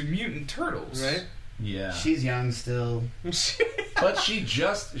attracted to mutant turtles. Right? Yeah. She's young still. But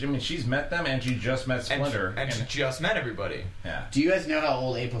she's met them and she just met Splinter. And she just met everybody. yeah. Do you guys know how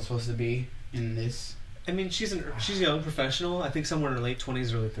old April's supposed to be in this? I mean, she's a young professional. I think somewhere in her late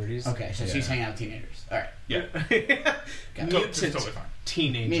 20s, early 30s. Okay, so Yeah. she's hanging out with teenagers. All right. Yeah. Got it. Mutant Totally fine.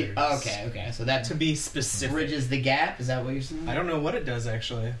 teenagers. Okay. So that To be specific. bridges the gap. Is that what you're saying? I don't know what it does,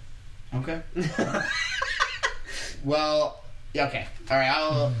 actually. Okay. Well, yeah, okay. All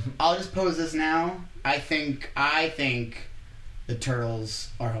right. I'll just pose this now. I think the turtles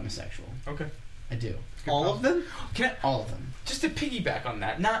are homosexual. Okay. I do. All of them? Can I, All of them. just to piggyback on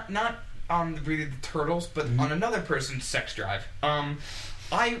that, not on really the turtles, but on another person's sex drive.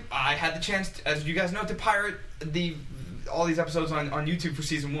 I had the chance, as you guys know, to pirate all these episodes on YouTube for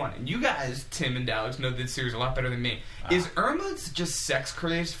season 1. And you guys, Tim and Alex, know this series a lot better than me. Is Irma just sex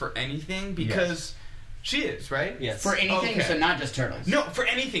crazed for anything? Because she is, right? Yes. For anything, Okay. so not just turtles. No, for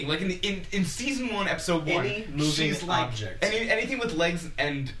anything. Like in season 1, episode 1, Any moving she's like object. anything with legs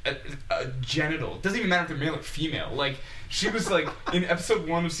and a genital. It doesn't even matter if they're male or female. Like she was like in episode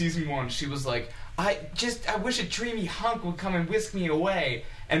 1 of season 1, she was like, I wish a dreamy hunk would come and whisk me away.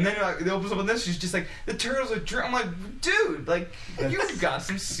 And then it opens up on this. She's just like, the turtles are. I'm like, dude, like you've got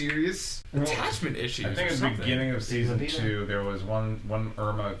some serious attachment issues. I think or at the something. beginning of season Libido? 2, there was one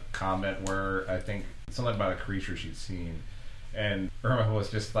Irma comment where I think something about a creature she'd seen, and Irma was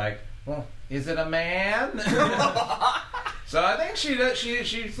just like, "Well, is it a man?" So I think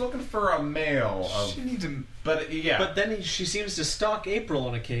she's looking for a male. She needs a. But yeah, But then she seems to stalk April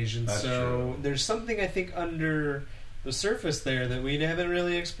on occasion, That's so true. there's something I think under the surface there that we haven't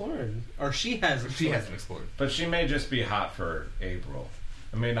really explored. Or she hasn't. She explored. hasn't explored. but she may just be hot for April.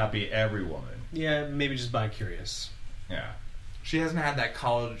 It may not be every woman. Yeah, maybe just bi-curious. Yeah. She hasn't had that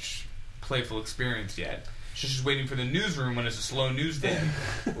college playful experience yet. She's just waiting for the newsroom when it's a slow news day,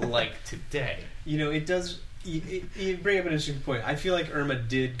 like today. You know, it does. You bring up an interesting point. I feel like Irma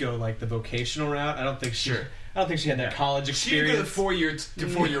did go like the vocational route. I don't think she had that Yeah. college She didn't go experience. the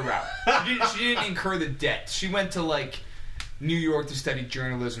 4-year route. She didn't incur the debt. She went to like New York to study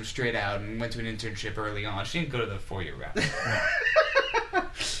journalism straight out and went to an internship early on. She didn't go to the 4-year route.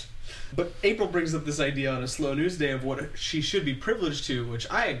 But April brings up this idea on a slow news day of what she should be privileged to, which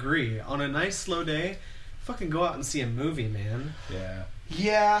I agree. On a nice slow day, fucking go out and see a movie, man. Yeah.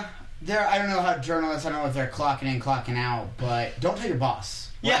 Yeah. I don't know how journalists. I don't know if they're clocking in, clocking out, but don't tell your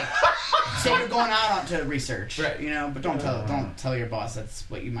boss. Yeah. Say you're going out to research, Right. You know, but don't tell your boss that's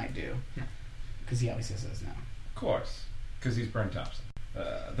what you might do, because he always says no. Of course. Because he's Brent Thompson,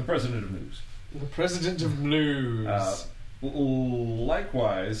 the president of news. The president of blues.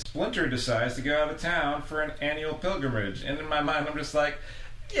 Likewise, Splinter decides to go out of town for an annual pilgrimage, and in my mind, I'm just like,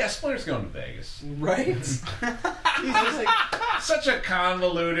 yeah, Splinter's going to Vegas. Right? He's just like, Such a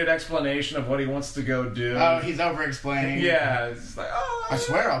convoluted explanation of what he wants to go do. Oh, he's over-explaining. Yeah, it's like, oh, I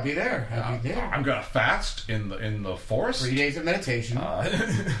swear I'll be there. I'll be there. I'm gonna fast in the forest. 3 days of meditation.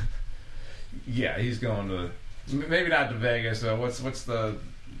 Yeah, he's going to maybe not to Vegas. What's the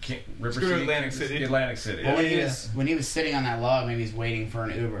River go to City? Atlantic City. Atlantic City. Well, Yeah. when he was sitting on that log, maybe he's waiting for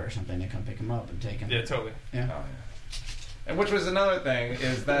an Uber or something to come pick him up and take him. Yeah, totally. Yeah. Oh, yeah. And which was another thing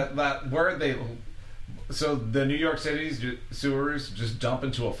is that where they, so the New York City's sewers just dump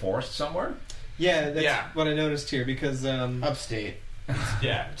into a forest somewhere. yeah, that's Yeah. what I noticed here because Upstate.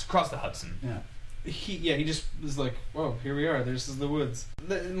 Yeah, it's across the Hudson. Yeah. he just was like, "Whoa, here we are. This is the woods."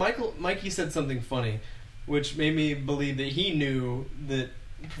 Mikey said something funny, which made me believe that he knew that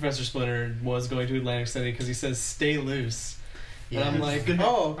Professor Splinter was going to Atlantic City because he says, "Stay loose." Yeah. And I'm like,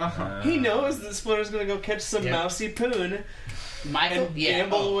 oh, Uh-huh. he knows that Splinter's going to go catch some Yeah. mousy poon Michael, and yeah.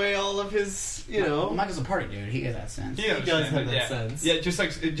 gamble oh. away all of his, Well, Michael's a party dude. He has that sense. He does have that yeah. sense. Yeah, just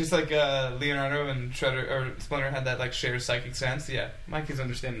like Leonardo and Shredder or Splinter had that like shared psychic sense. Yeah, Mikey's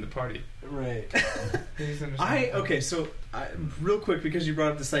understanding the party. Right. He's understanding. So real quick, because you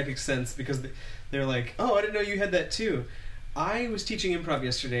brought up the psychic sense, because they're like, oh, I didn't know you had that too. I was teaching improv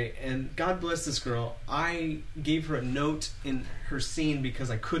yesterday, and God bless this girl. I gave her a note in her scene because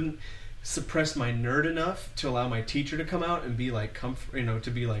I couldn't suppress my nerd enough to allow my teacher to come out and be like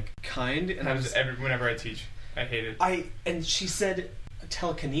to be like kind. And whenever I teach, I hate it. And she said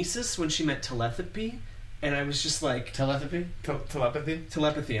telekinesis when she meant telepathy, and I was just like Telepathy.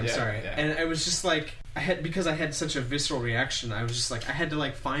 Telepathy. I'm sorry, yeah. and I was just like because I had such a visceral reaction. I was just like I had to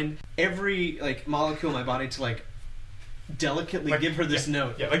like find every like molecule in my body to like delicately give her this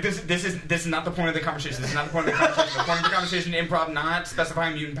note. Yeah, like this is not the point of the conversation. This is not the point of the conversation. The point of the conversation, improv, not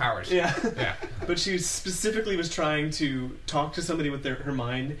specifying mutant powers. Yeah. Yeah. But she specifically was trying to talk to somebody with her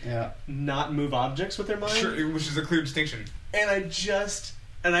mind, not move objects with their mind. Sure, which is a clear distinction. And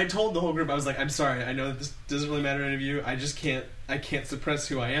I told the whole group, I was like, I'm sorry, I know that this doesn't really matter to any of you. I can't suppress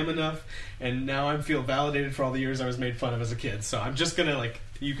who I am enough, and now I feel validated for all the years I was made fun of as a kid. So I'm just gonna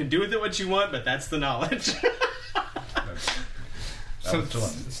you can do with it what you want, but that's the knowledge. So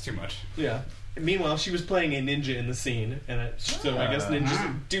it's too much. Yeah. Meanwhile, she was playing a ninja in the scene, and so I guess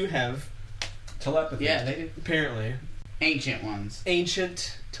ninjas do have telepathy. Yeah, they do. Apparently. Ancient ones.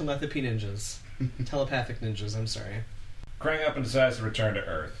 Ancient telepathy ninjas. Telepathic ninjas, I'm sorry. Krang up and decides to return to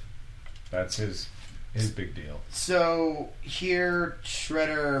Earth. That's his big deal. So here,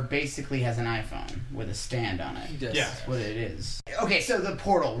 Shredder basically has an iPhone with a stand on it. He does. Yeah. That's what it is. Okay, so the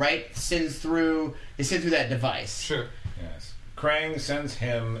portal, right, sends through that device. Sure. Yes. Krang sends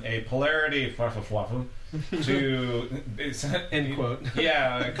him a polarity fluffle to end quote.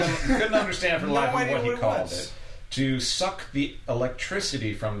 Yeah, couldn't understand for the life of what he called was. it. To suck the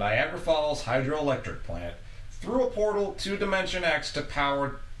electricity from Niagara Falls hydroelectric plant through a portal to Dimension X to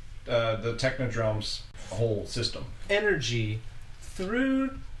power the Technodrome's whole system. Energy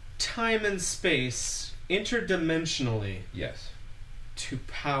through time and space interdimensionally. Yes. To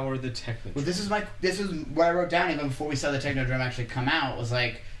power the Technodrome. Well, this is what I wrote down even before we saw the Technodrome actually come out. Was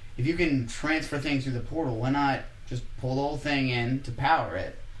like, if you can transfer things through the portal, why not just pull the whole thing in to power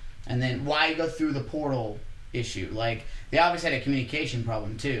it? And then why go through the portal issue? Like, they obviously had a communication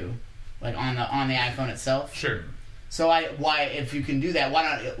problem too, like on the iPhone itself. Sure. So why if you can do that,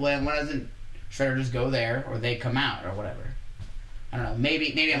 why doesn't Shredder just go there, or they come out, or whatever? I don't know.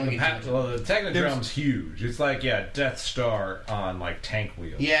 Maybe I'm looking too much. Well, the Technodrome's huge. It's like Death Star on like tank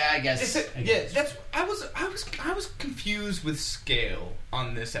wheels. Yeah, I guess. I was confused with scale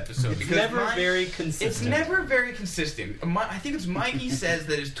on this episode because very consistent. It's never very consistent. I think it's Mikey says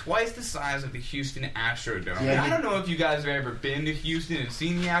that it's twice the size of the Houston Astrodome. Yeah, And I don't know if you guys have ever been to Houston and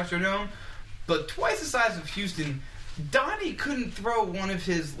seen the Astrodome, but twice the size of Houston. Donnie couldn't throw one of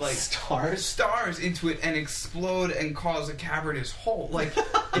his stars into it and explode and cause a cavernous hole. Like,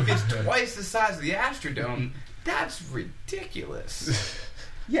 if it's twice the size of the Astrodome, that's ridiculous.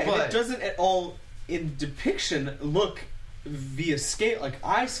 Yeah, but it doesn't at all in depiction look via scale, like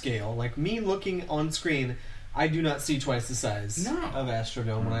eye scale, like me looking on screen. I do not see twice the size of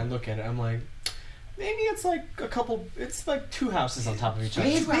Astrodome when I look at it. I'm like, maybe it's like it's like two houses on top of each other.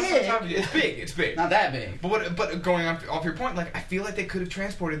 It's big. Not that big. But going off your point, like, I feel like they could have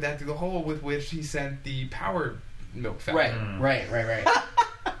transported that through the hole with which he sent the power milk factor. Right.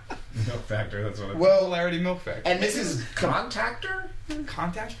 Milk factor, that's what it's polarity milk factor. And this is contactor?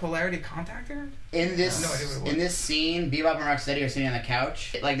 Polarity contactor? In this scene, Bebop and Rocksteady are sitting on the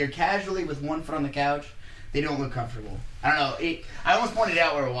couch. Like, they're casually with one foot on the couch. They don't look comfortable. I don't know. I almost pointed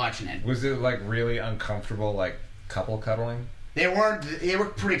out when we were watching it. Was it like really uncomfortable, like couple cuddling? They weren't. They were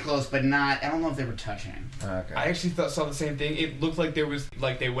pretty close, but not. I don't know if they were touching. Okay. I actually saw the same thing. It looked like there was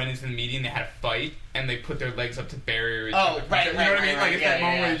they went into the meeting, they had a fight, and they put their legs up to barrier each other. Right. You know what I mean? Like, it's that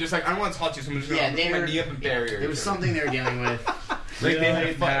moment where yeah. you're just like, I don't want to touch you, so I'm just going to put my knee up and barrier. There was something they were dealing with. Like they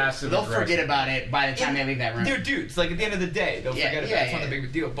had passive They'll forget about it by the time they leave that room. They're dudes. Like, at the end of the day, they'll forget about it. It's not a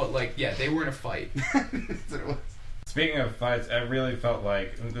big deal. But, like, they were in a fight. That's what it was. Speaking of fights, I really felt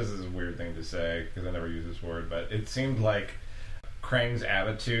like, and this is a weird thing to say because I never use this word, but it seemed like Krang's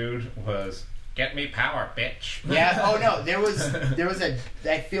attitude was, "Get me power, bitch." Yeah. Oh no, there was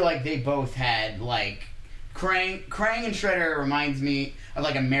I feel like they both had like Krang and Shredder reminds me of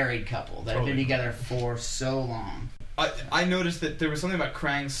like a married couple that have been together for so long. I noticed that there was something about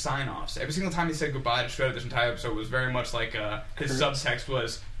Krang's sign-offs. Every single time he said goodbye to Shredder this entire episode was very much like his subtext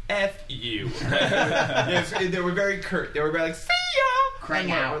was F you. Yes, they were very curt. They were very like, see ya! Krang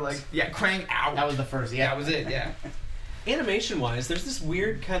out. Krang out. That was the first, yeah. That was it, yeah. Animation-wise, there's this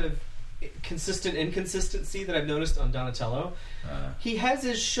weird kind of consistent inconsistency that I've noticed on Donatello. He has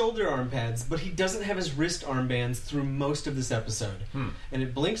his shoulder arm pads, but he doesn't have his wrist armbands through most of this episode. And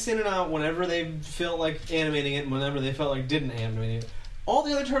it blinks in and out whenever they felt like animating it and whenever they felt like didn't animate it. All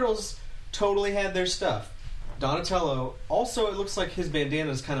the other turtles totally had their stuff. Donatello. Also, it looks like his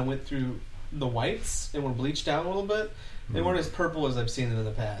bandanas kind of went through the whites and were bleached out a little bit. They weren't as purple as I've seen them in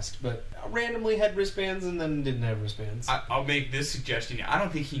the past, but randomly had wristbands and then didn't have wristbands. I'll make this suggestion. I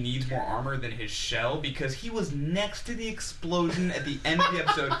don't think he needs more armor than his shell because he was next to the explosion at the end of the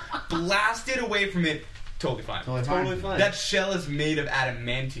episode, blasted away from it. Totally fine. Totally fine. That shell is made of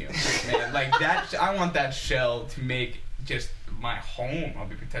adamantium, man. Like that. I want that shell to make just my home. I'll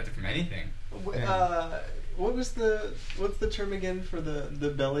be protected from anything. What's the term again for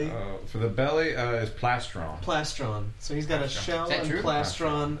the belly? For the belly is plastron. Plastron. So he's got a shell Is that and true?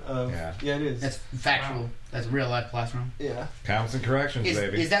 plastron of... Yeah. it is. That's factual. Wow. That's real life plastron. Yeah. Comments and corrections,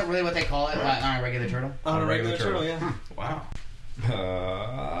 baby. Is that really what they call it on a regular turtle? On a regular turtle. turtle, yeah. Wow.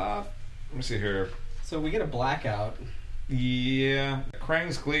 Let me see here. So we get a blackout. Yeah.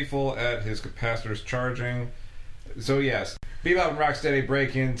 Krang's gleeful at his capacitors charging. So yes, Bebop and Rocksteady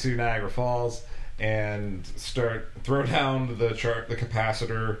break into Niagara Falls and throw down the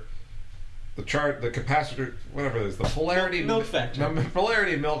capacitor. The capacitor, whatever it is, the polarity Milk factor.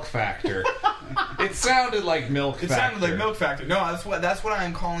 Polarity milk factor. It sounded like milk factor. It sounded like Milk Factor. No, that's what I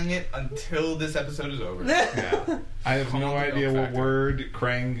am calling it until this episode is over. Yeah. I have no Call it idea milk what factor. word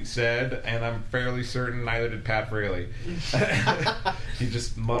Krang said, and I'm fairly certain neither did Pat Fraley. He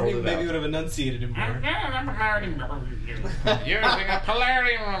just Or muddled he it maybe out. would have enunciated it more. Using a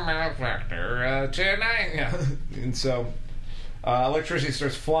polarity milk factor tonight. Yeah. And so electricity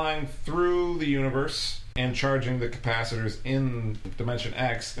starts flying through the universe and charging the capacitors in Dimension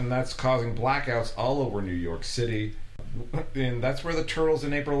X, and that's causing blackouts all over New York City. And that's where the Turtles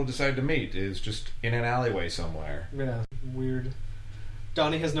and April decide to meet, is just in an alleyway somewhere. Yeah, weird.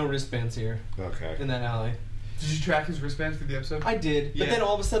 Donnie has no wristbands here Okay. in that alley. Did you track his wristbands through the episode? I did, but Yeah. then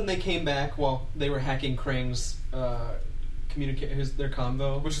all of a sudden they came back while they were hacking Krang's their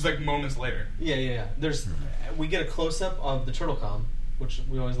convo. Which is like moments later. Yeah. We get a close up of the turtle comm, which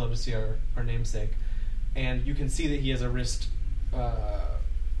we always love to see our namesake, and you can see that he has a wrist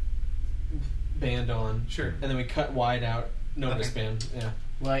band on. Sure. And then we cut wide out, no Okay. wristband. Yeah.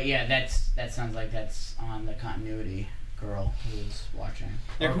 Well, yeah, that sounds like that's on the continuity girl who's watching.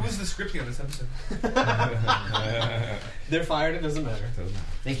 Yeah, who was the scripting on this episode? They're fired. It doesn't matter.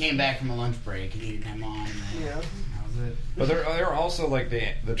 They came back from a lunch break and he didn't have them on. And then Yeah. that was it. But they're also like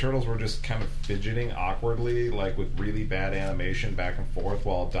the Turtles were just kind of fidgeting awkwardly, like with really bad animation back and forth,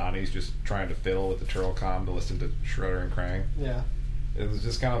 while Donnie's just trying to fiddle with the Turtle comm to listen to Shredder and Krang. Yeah. It was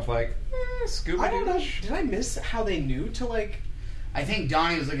just kind of like Scooby-Doo. I don't know. Did I miss how they knew to like? I think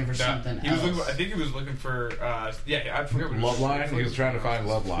Donnie was looking for something He was else. looking, I think he was looking for, I forget what it Love was. Line. He was trying to find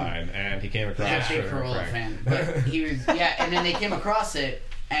Love Line, and he came across Yeah, big Shredder and Corolla Krang. fan. But he was, yeah, and then they came across it,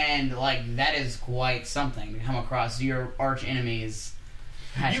 and, like, that is quite something to come across your arch enemies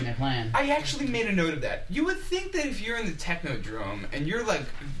hatching a plan. I actually made a note of that. You would think that if you're in the Technodrome and you're like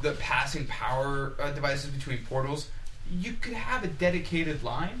the passing power devices between portals, you could have a dedicated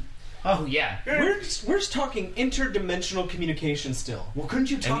line. Oh, yeah. We're just talking interdimensional communication still. Well,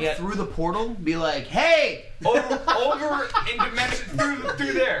 couldn't you talk yet- through the portal? Be like, hey! over in dimension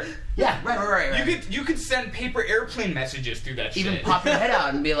through there. Yeah, right. You could send paper airplane messages through that Even shit. pop your head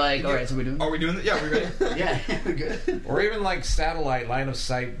out and be like, alright, so we're doing Are we doing that? Yeah, we're ready. Yeah, we're good. Or even like satellite line of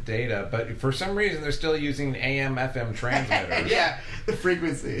sight data, but for some reason they're still using AM/FM transmitters. Yeah, the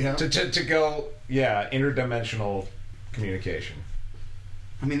frequency. Yeah. To go, interdimensional communication.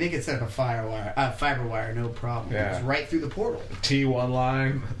 I mean, they could set up a fiber wire, no problem. Yeah. It's right through the portal. T1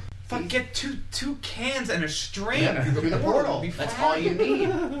 line. Fuck, get two cans and a string Yeah, through the portal. Be That's fine. all you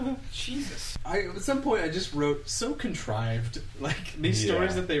need. Jesus. At some point, I just wrote so contrived. Like these Yeah.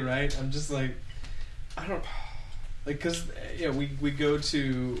 stories that they write, I'm just like, I don't like because we go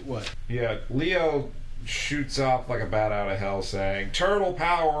to what? Yeah, Leo shoots off like a bat out of hell saying, "Turtle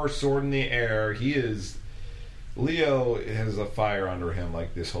power, sword in the air." Leo has a fire under him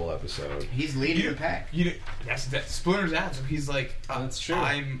like this whole episode. He's leading the pack. That's Splinter's out. So he's like, That's true.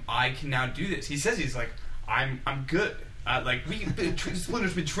 I can now do this. He says he's like, I'm good.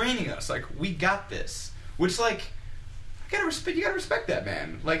 Splinter's been training us. Like, we got this. Which, like, you gotta respect that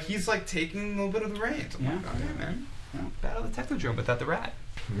man. Like, he's like taking a little bit of the reins. I'm like, Yeah. oh yeah, man. Battle of the Technodrome, but without the rat.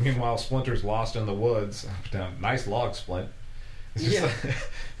 Meanwhile, Splinter's lost in the woods. Nice log, Splint. It's just like,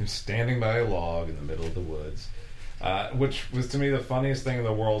 he's standing by a log in the middle of the woods. Which was, to me, the funniest thing in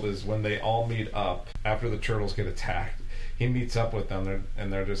the world is when they all meet up after the turtles get attacked. He meets up with them,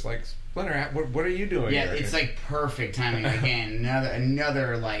 and they're just like, Splinter, what are you doing Yeah, here? it's like perfect timing again.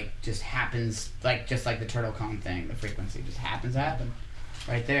 Another like just happens, like just like the TurtleCon thing. The frequency just happens to happen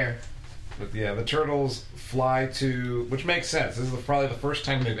right there. But yeah, the turtles fly to, which makes sense. This is probably the first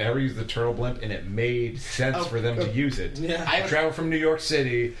time they've ever used the turtle blimp, and it made sense for them to use it. Yeah. I- Travel from New York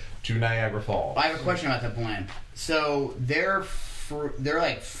City to Niagara Falls. I have a question about the blimp. So they're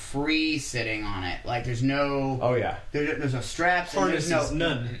like free sitting on it. Like there's no. Oh yeah. There's no straps. And there's Harnesses,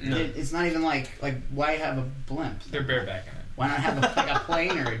 no none. It's not even like why have a blimp? They're barebacking it. Why not have like a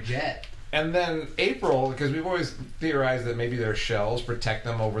plane or a jet? And then April, because we've always theorized that maybe their shells protect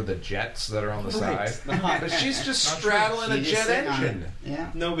them over the jets that are on the Right. side. But she's just Not straddling true. a She just jet sitting on engine. it. Yeah.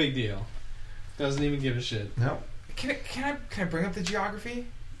 No big deal. Doesn't even give a shit. No. Can I bring up the geography?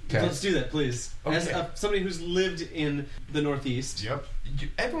 Okay. Let's do that, please. As Okay. somebody who's lived in the Northeast. Yep.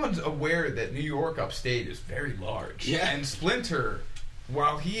 Everyone's aware that New York upstate is very large. Yeah. And Splinter,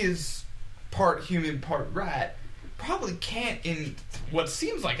 while he is part human, part rat, probably can't, in what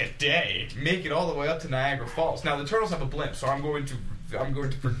seems like a day, make it all the way up to Niagara Falls. Now, the turtles have a blimp, so I'm going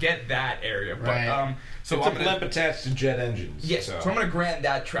to forget that area. But, Right. so It's I'm a gonna, blimp attached to jet engines. Yes, so I'm going to grant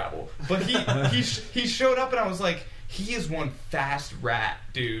that travel. But he showed up, and I was like, he is one fast rat,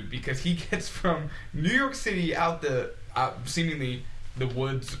 dude, because he gets from New York City out seemingly the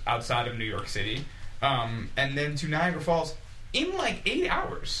woods outside of New York City, and then to Niagara Falls in like 8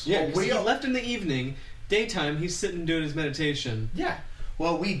 hours. Yeah, Well, we he all- left in the evening. Daytime, he's sitting doing his meditation. Yeah.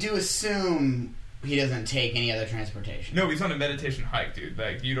 Well, we do assume he doesn't take any other transportation. No, he's on a meditation hike, dude.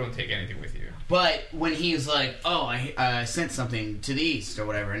 Like, you don't take anything with you. But when he's like, "Oh, I sent something to the east or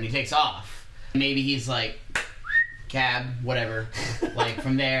whatever," and he takes off, maybe he's like, "Cab, whatever." Like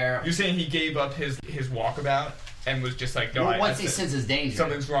from there. You're saying he gave up his walkabout and was just like, no, Well, once he senses danger,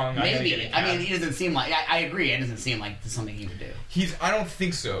 something's wrong. I gotta get maybe. a I cab. mean, he doesn't seem like. I agree. It doesn't seem like something he would do. I don't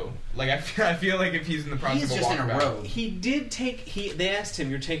think so. Like, I feel like if he's in the process He's of a just in a walkabout. road. He did take. They asked him,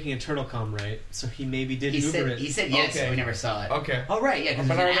 "You're taking a turtlecom, right?" So he maybe did He Uber said. it. He said yes. Okay. We never saw it. Okay. Oh right, yeah. Because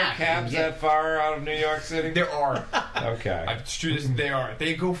But are an there app. cabs Yeah. that far out of New York City? There are. Okay. It's true. They are.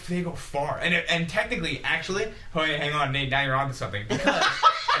 They go far. And technically, actually, hang on, Nate. Now you're onto something. Because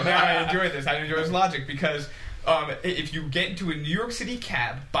now I enjoy this. I enjoy this logic because if you get into a New York City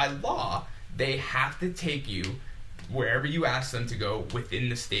cab, by law, they have to take you wherever you ask them to go within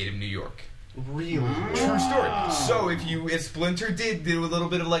the state of New York. Really? True story. So if Splinter did a little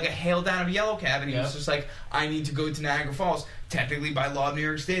bit of like a hail down of a yellow cab, and he was just like, I need to go to Niagara Falls. Technically, by law of New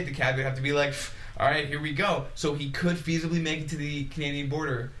York State, the cab would have to be like, all right, here we go. So he could feasibly make it to the Canadian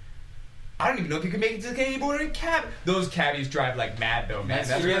border. I don't even know if he could make it to the Canadian border in cab. Those cabbies drive like mad, though, man.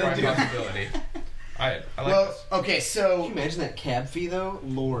 That's a really prime do. possibility. I like Well, this. okay, so. Can you imagine that cab fee though?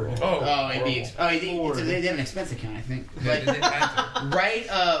 Lord. Oh, it'd be. Lord. They have an expense account, I think. They But had to. right.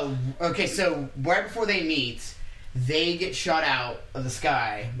 Okay, so right before they meet, they get shot out of the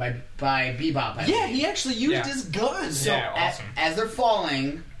sky by Bebop. I Yeah, believe. he actually used Yeah. his gun. So Yeah, awesome. as they're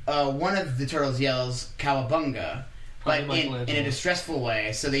falling, one of the turtles yells "Cowabunga," but Probably in a Michelangelo. distressful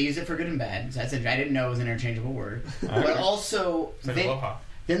way. So they use it for good and bad. So that's I didn't know it was an interchangeable word. But also, It's like they- aloha.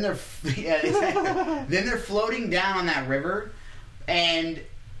 then they're yeah, exactly. Then they're floating down on that river, and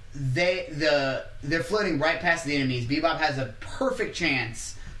they're floating right past the enemies. Bebop has a perfect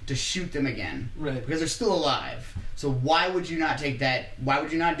chance to shoot them again, Right. Because they're still alive. So why would you not take that? Why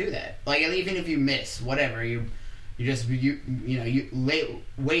would you not do that? Like even if you miss, whatever you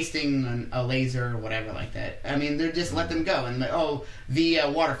wasting a laser or whatever like that. I mean, they're just let them go and the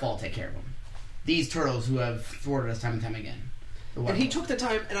waterfall take care of them. These turtles who have thwarted us time and time again. The And he waterfall. took the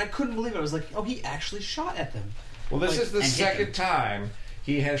time, and I couldn't believe it. I was like, oh, he actually shot at them. Well, this Like, is the and hit second time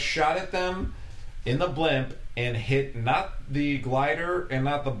he has shot at them in the blimp and hit not the glider and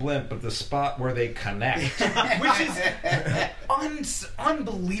not the blimp, but the spot where they connect. Which is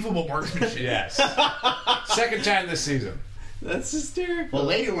unbelievable marksmanship. Yes. Second time this season. That's hysterical. Well,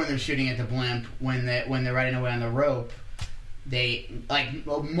 later when they're shooting at the blimp, when they're riding away on the rope,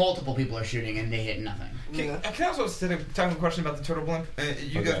 multiple people are shooting and they hit nothing. Can I also ask a technical question about the turtle blimp?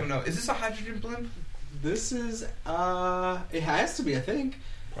 You guys Okay. will know. Is this a hydrogen blimp? This is, it has to be, I think.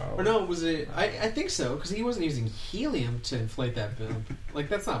 Wow. Or no, was it? I think so, because he wasn't using helium to inflate that blimp. Like,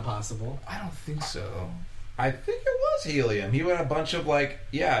 that's not possible. I don't think so. I think it was helium. He had a bunch of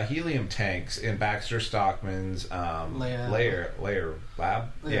helium tanks in Baxter Stockman's layer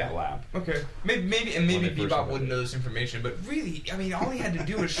lab. Yeah. Lab. Okay, maybe When they first Bebop opened wouldn't know this information, but really, I mean, all he had to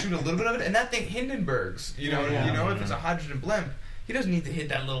do was shoot a little bit of it, and that thing Hindenburg's. Yeah. If it's a hydrogen blimp, he doesn't need to hit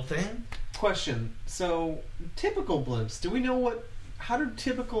that little thing. Question. So, typical blimps. Do we know how do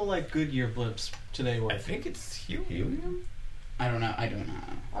typical, Goodyear blimps today work? I think it's helium. Helium? I don't know.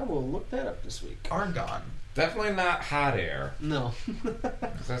 I will look that up this week. Argon. Definitely not hot air. No.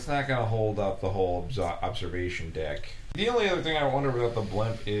 'Cause that's not going to hold up the whole observation deck. The only other thing I wonder about the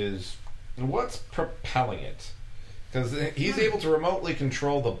blimp is what's propelling it? Because he's able to remotely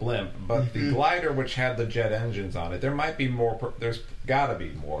control the blimp, but the glider, which had the jet engines on it, there might be more. There's got to be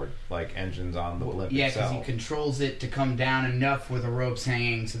more like engines on the blimp Yeah, itself. because he controls it to come down enough with the ropes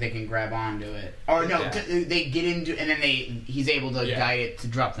hanging so they can grab onto it. Or no, they get into, and then he's able to guide it to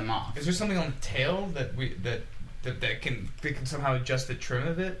drop them off. Is there something on the tail that can somehow adjust the trim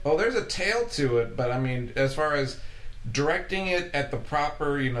of it? Oh, there's a tail to it, but I mean, as far as directing it at the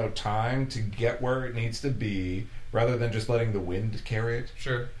proper, time to get where it needs to be, rather than just letting the wind carry it.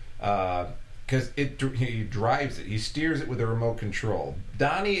 Sure. Because he drives it. He steers it with a remote control.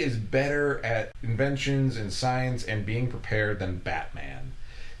 Donnie is better at inventions and science and being prepared than Batman.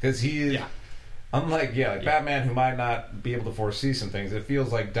 Because he is... Yeah. Unlike, Batman, who might not be able to foresee some things, it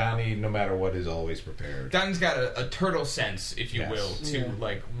feels like Donnie, no matter what, is always prepared. Donnie's got a turtle sense, if you will, to,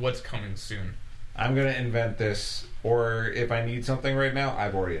 what's coming soon. I'm going to invent this, or if I need something right now,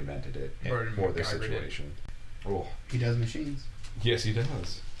 I've already invented it for this situation. Oh. He does machines. Yes, he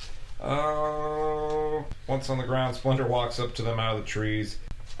does. Once on the ground, Splinter walks up to them out of the trees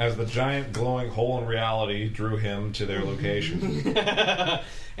as the giant glowing hole in reality drew him to their location.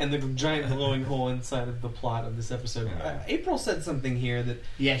 And the giant glowing hole inside of the plot of this episode. April said something here that...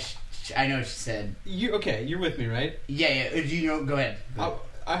 Yes, I know what she said. You're with me, right? Yeah. Go ahead.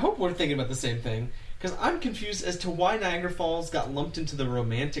 I hope we're thinking about the same thing. Because I'm confused as to why Niagara Falls got lumped into the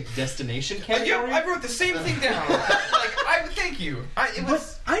romantic destination category. I wrote the same thing down. Thank you.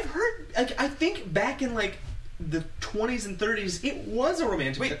 But I've heard, I think back in the 20s and 30s, it was a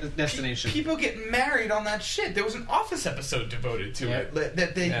romantic destination. People get married on that shit. There was an Office episode devoted to it.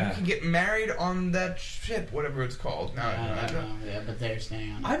 That you can get married on that ship, whatever it's called. I don't know. Yeah, but they're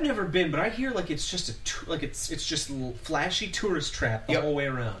staying on. I've never been, but I hear it's just it's just a little flashy tourist trap the whole way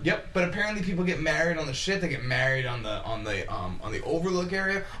around. Yep. But apparently people get married on the ship. They get married on the overlook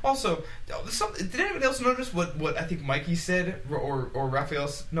area. Also, did anybody else notice what I think Mikey said or Raphael?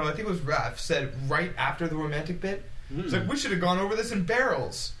 No, I think it was Raph said right after the romantic bit. It's like, we should have gone over this in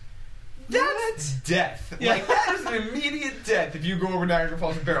barrels. That's death. Yeah. That is an immediate death if you go over Niagara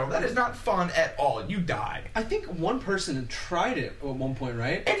Falls in barrel. That is not fun at all. You die. I think one person tried it at one point,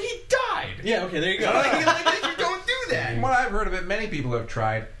 right? And he died. Yeah, okay, there you go. You don't do that. From what I've heard of it, many people have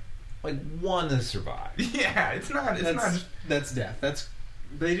tried. One has survived. Yeah, it's not just... That's death.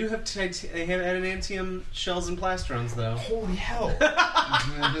 They do have adamantium shells and plastrons, though. Holy hell! but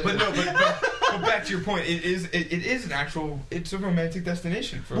back to your point, it is an actual. It's a romantic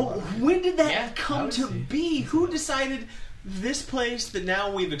destination for. Well, when did that come to be? Who decided this place that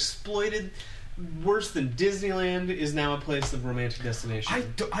now we've exploited, worse than Disneyland, is now a place of romantic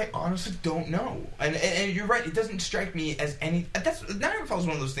destination? I honestly don't know, and you're right. It doesn't strike me as any. Niagara Falls is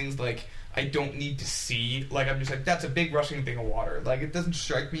one of those things I don't need to see. I'm just that's a big rushing thing of water. It doesn't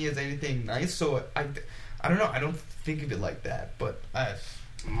strike me as anything nice. So I don't know. I don't think of it like that. But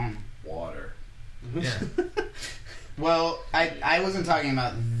water. Yeah. Well, I wasn't talking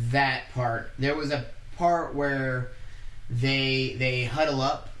about that part. There was a part where they huddle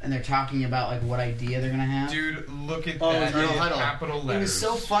up and they're talking about what idea they're gonna have. Dude, look at that in capital letters. It was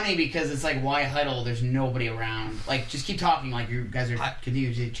so funny because it's why huddle? There's nobody around. Just keep talking you guys are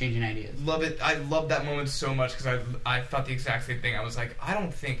continuing changing ideas. Love it. I love that moment so much because I thought the exact same thing. I was like, I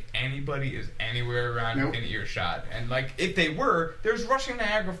don't think anybody is anywhere around in earshot. And if they were, there's rushing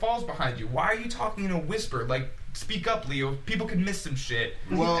Niagara Falls behind you. Why are you talking in a whisper? Speak up, Leo. People could miss some shit,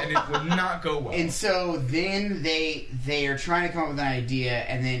 and it would not go well. And so then they are trying to come up with an idea,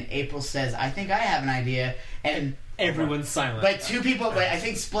 and then April says, "I think I have an idea," and everyone's silent. But two people, I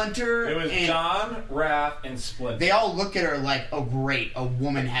think Splinter. It was John, Raph, and Splinter. They all look at her like, "Oh, great, a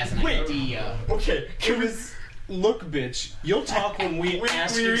woman has an idea." Okay, it was. Look, bitch, you'll talk when we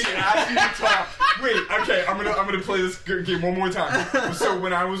ask you to talk. Wait, okay, I'm gonna play this game one more time. So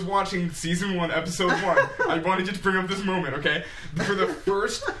when I was watching season 1, episode 1, I wanted you to bring up this moment, okay? For the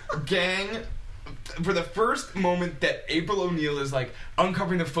first moment that April O'Neil is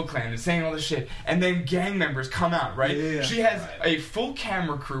uncovering the Foot Clan and saying all this shit, and then gang members come out, right? Yeah. She has a full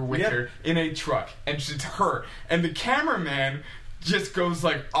camera crew with her in a truck, and it's her, and the cameraman just goes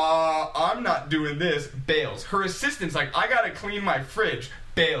I'm not doing this, bails. Her assistant's I gotta clean my fridge,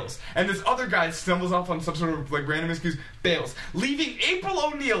 bails. And this other guy stumbles off on some sort of random excuse, bails. Leaving April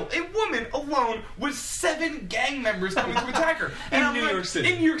O'Neil, a woman, alone with 7 gang members coming to attack her. And in New York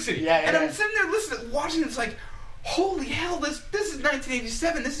City. In New York City. Yeah, and I'm sitting there listening, watching, it's holy hell, this is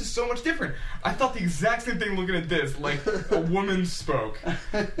 1987. This is so much different. I thought the exact same thing looking at this. Like, a woman spoke.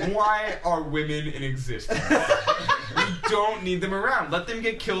 Why are women in existence? We don't need them around. Let them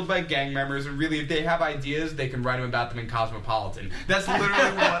get killed by gang members, and really, if they have ideas, they can write them about them in Cosmopolitan. That's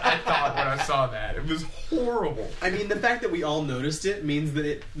literally what I thought when I saw that. It was horrible. I mean, the fact that we all noticed it means that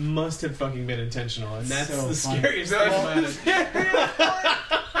it must have fucking been intentional, and that's So the funny. scariest thing about it.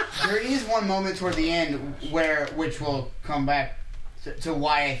 There is one moment toward the end which will come back to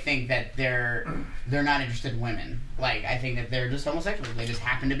why I think that they're not interested in women. Like, I think that they're just homosexuals. They just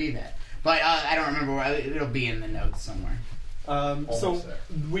happen to be that. But I don't remember. It'll be in the notes somewhere. So there.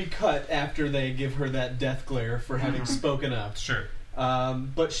 we cut after they give her that death glare for having spoken up. Sure.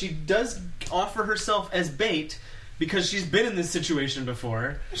 But she does offer herself as bait because she's been in this situation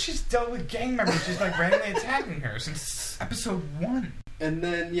before. She's dealt with gang members just like randomly attacking her since episode 1. And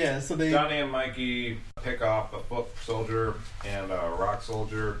then, so they... Donnie and Mikey pick off a foot soldier and a rock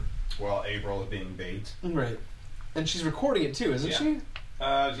soldier while April is being bait. Right. And she's recording it too, isn't she?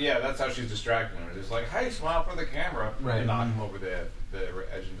 Yeah, that's how she's distracting him. It's like, hey, smile for the camera. Right. And knock him over the edge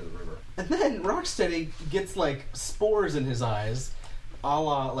into the river. And then Rocksteady gets, like, spores in his eyes, a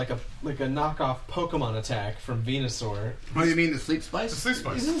la, like a knockoff Pokemon attack from Venusaur. What do you mean, the sleep spice? The sleep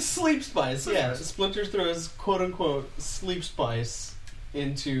spice. He's in sleep spice, yeah. Splinter throws quote-unquote sleep spice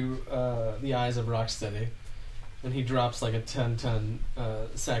into the eyes of Rocksteady, and he drops like a 10-ton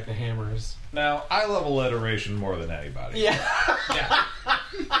sack of hammers. Now, I love alliteration more than anybody. Yeah. Yeah.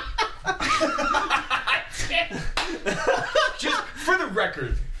 Just for the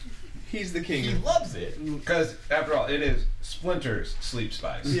record, He's the king. he loves it. Because, after all, it is Splinter's sleep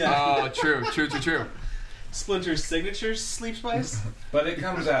spice. Yeah. Oh, true. Splinter's signature sleep spice? But it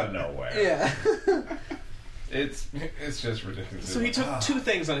comes out of nowhere. Yeah. It's just ridiculous. So he took two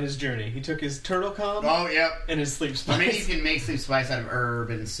things on his journey. He took his turtle calm Oh, yep. and his sleep Or spice. maybe you can make sleep spice out of herb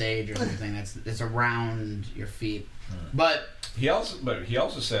and sage or something that's around your feet. But He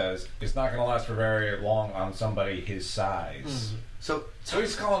also says it's not going to last for very long on somebody his size. so So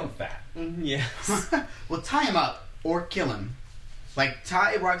he's calling him fat. Yes. well, tie him up or kill him. Like,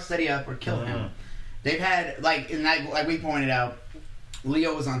 tie Rocksteady up or kill him. They've had, like we pointed out,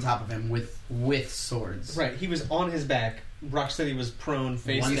 Leo was on top of him with swords. Right, he was on his back. Rocksteady was prone,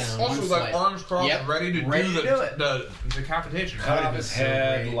 face One- down. one- Also, like arms crossed, Yep. ready to Ready do to do it. the decapitation. Cut off was his so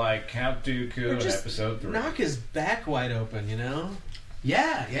head great. like Count Dooku Or in just episode 3. knock his back wide open, you know?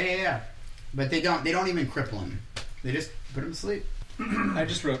 Yeah. But they don't even cripple him. They just put him to sleep. I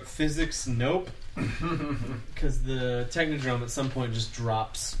just wrote physics, nope. Because the Technodrome at some point just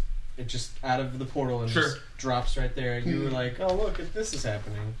drops. It just out of the portal and Sure. just drops right there. And you were like, oh, look, this is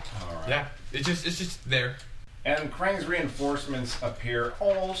happening. All right. Yeah, it's just there. And Krang's reinforcements appear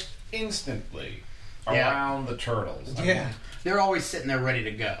almost instantly Yeah. around the turtles. I mean, They're always sitting there ready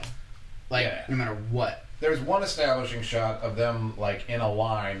to go. Like, Yeah. no matter what. there's one establishing shot of them like in a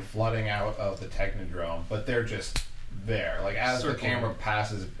line flooding out of the Technodrome, but they're just there. Like as the Circling. camera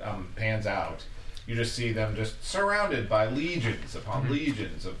pans out, you just see them just surrounded by legions upon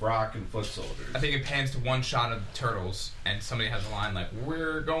legions of rock and foot soldiers. I think it pans to one shot of the turtles, and somebody has a line like,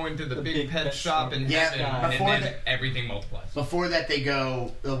 "We're going to the big pet shop in Yeah, heaven," and before then the- everything multiplies. Before that, they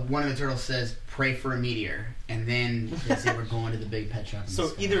go. One of the turtles says, "Pray for a meteor," and then they say, "We're going to the big pet shop." in the So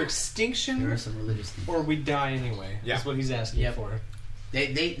sky." either there are extinction some religious things. or we die anyway. Yeah. That's what he's asking Yep. for.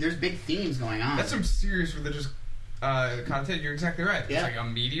 There's big themes going on. That's some serious religious content. You're exactly right. Yeah. It's like a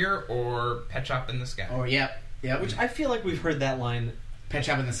meteor or pet shop in the sky. Or yep. Which I feel like we've heard that line pet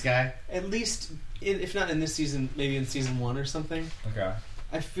shop in the sky. at least, if not in this season, maybe in season 1 or something. Okay.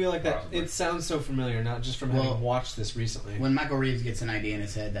 I feel like that Possibly. it sounds so familiar, not just from Well, having watched this recently. When Michael Reeves gets an idea in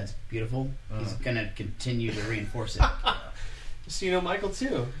his head that's beautiful, he's gonna continue to reinforce it. So you know Michael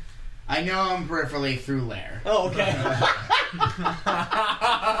too. I know him peripherally through Lair. Oh, okay.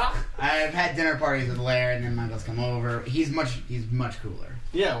 I've had dinner parties with Lair, and then Michael's come over. He's much cooler.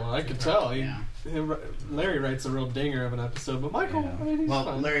 Yeah, well, I could tell. Yeah. Larry writes a real dinger of an episode, but Michael, Yeah. I mean, he's Well,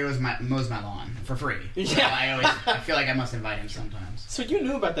 fine. Larry mows my lawn for free. Yeah. So I feel like I must invite him sometimes. So you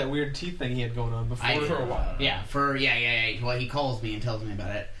knew about that weird teeth thing he had going on before? I For a while. Yeah, yeah. Well, he calls me and tells me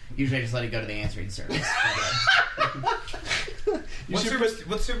about it. Usually, I just let it go to the answering service.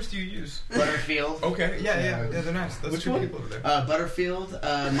 What service do you use? Butterfield. Okay, yeah, they're nice. Those Which two one? people over there. Butterfield.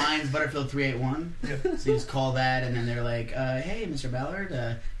 Mine's Butterfield 381. So you just call that, and then they're like, "Hey, Mr. Ballard,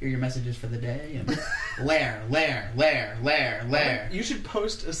 here are your messages for the day." And Lair. You should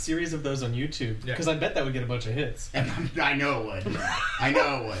post a series of those on YouTube, Yeah. because I bet that would get a bunch of hits. I know it would. I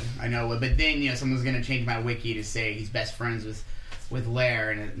know it would. But then, someone's gonna change my wiki to say he's best friends with with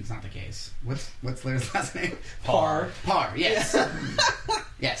Lair, and it's not the case. What's Lair's last name? Parr. Parr. Yes.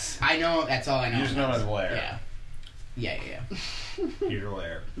 Yes. I know. That's all I know. You just know him as Lair. Yeah. Peter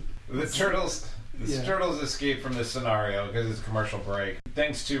Lair. The Turtles escape from this scenario because it's a commercial break.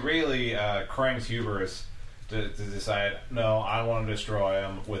 Thanks to really Krang's hubris to decide, no, I want to destroy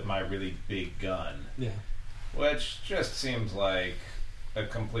him with my really big gun. Yeah. Which just seems like a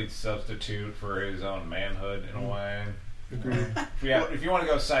complete substitute for his own manhood in a way. Agreed. If you want to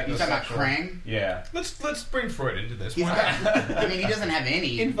go psychosexual. You talking about Krang? Yeah. Let's bring Freud into this. He's Why got, not? I mean, he doesn't have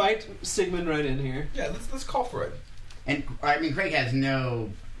any. Invite Sigmund right in here. Yeah, let's call Freud. And I mean, Craig has no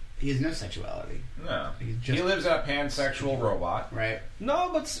sexuality. No. He's just, He lives in a pansexual robot. right. No,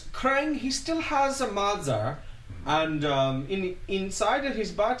 but Krang, he still has a mother, and inside of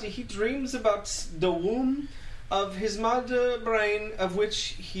his body, he dreams about the womb of his mother brain, of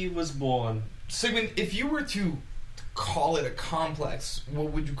which he was born. Sigmund, if you were to call it a complex,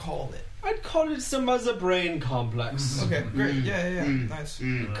 what would you call it? I'd call it some mother brain complex. Okay, great. Yeah. Nice.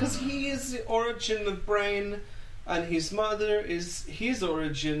 Because he is the origin of brain, and his mother is his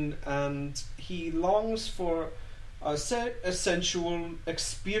origin, and he longs for a sensual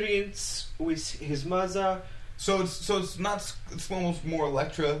experience with his mother. So it's almost more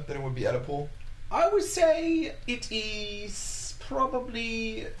Electra than it would be Oedipal. I would say it is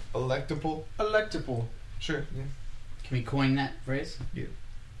probably Electable. electable. Sure. Yeah. Can we coin that phrase?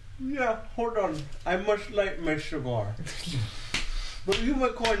 Yeah, hold on. I must light my cigar. But you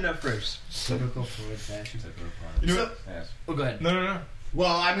might coin that phrase. Typical Freud fashion. You know So- what? Yes. Oh, go ahead. No.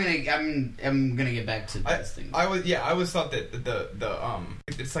 Well, I'm gonna get back to this thing. I always thought that the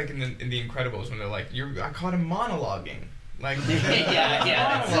it's like in the Incredibles when they're like I caught him monologuing. Like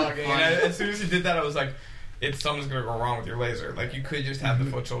Yeah, monologuing. And as soon as he did that, I was like, something's gonna go wrong with your laser. Like you could just have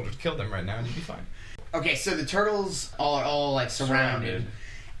the foot soldiers kill them right now and you'd be fine. Okay, so the turtles are all like surrounded,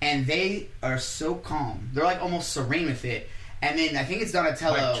 and they are so calm. They're like almost serene with it. And then I think it's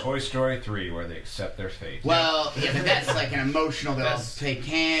Donatello. Like Toy Story 3, where they accept their fate. Well, yeah, but that's like an emotional. They all take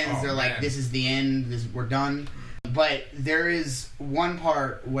hands. Oh, They're like, man. "This is the end. We're done." But there is one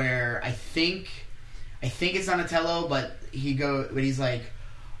part where I think it's Donatello, but he's like,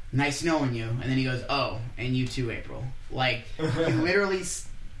 "Nice knowing you," and then he goes, "Oh, and you too, April." Like he literally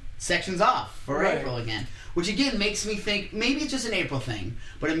sections off for Right. April again, which again makes me think maybe it's just an April thing,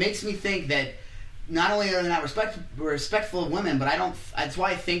 but it makes me think that. Not only are they not respectful of women, but that's why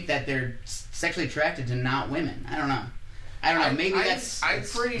I think that they're sexually attracted to not women. I don't know. Maybe that's. I'm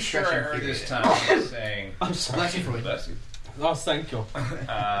it's pretty sure I stretching heard theory. this time saying. I'm sorry. Bless you, Freud. Bless you. Oh, thank you.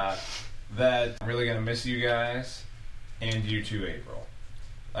 That I'm really gonna miss you guys, and you too, April.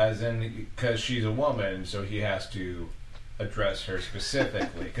 As in, because she's a woman, so he has to address her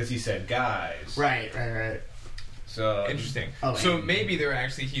specifically. Because he said guys. Right. So Interesting. Oh, so and- maybe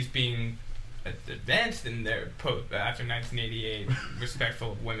he's being advanced in their after 1988,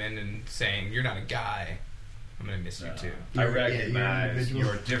 respectful of women and saying, "You're not a guy. I'm gonna miss you too." I You're recognize individual.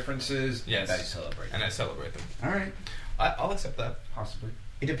 your differences, Yes. and I celebrate. And I celebrate them. All right. I'll accept that. Possibly.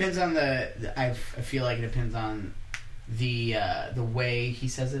 It depends on I feel like it depends on the way he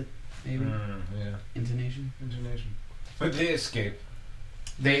says it. Maybe Yeah. intonation. Intonation. But they escape.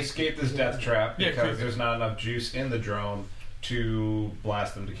 They escape this death trap Yeah, because crazy. there's not enough juice in the drone to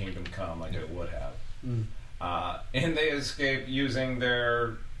blast them to Kingdom Come like it would have. And they escape using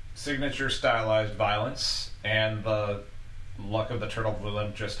their signature stylized violence and the luck of the turtle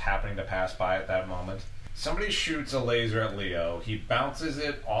blimp just happening to pass by at that moment. Somebody shoots a laser at Leo. He bounces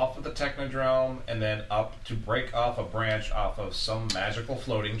it off of the Technodrome and then up to break off a branch off of some magical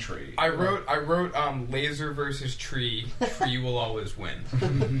floating tree. I wrote laser versus tree. Tree will always win.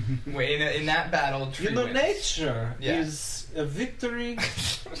 In that battle, tree You know, wins. nature Yeah. is a victory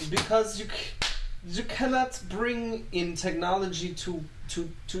because you cannot bring in technology to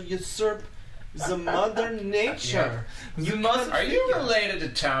usurp the mother nature. You must. Are you related to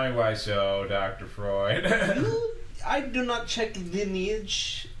Tommy Wiseau, Dr. Freud? I do not check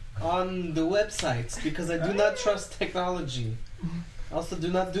lineage on the websites because I do not trust technology. I also do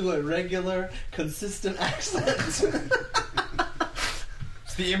not do a regular, consistent accent.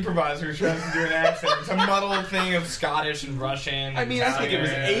 It's the improviser who tries to do an accent. It's a muddled thing of Scottish and Russian. I mean, I think it was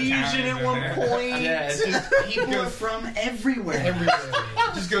Asian at one point. Yeah, it just People are goes from everywhere. everywhere.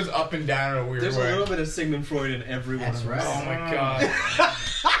 It just goes up and down in a weird There's way. a little bit of Sigmund Freud in every one That's of right. us. Oh my god.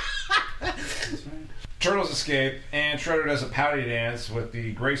 Turtles escape, and Shredder does a pouty dance with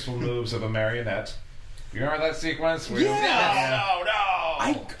the graceful moves of a marionette. You remember that sequence? Where Yeah. No.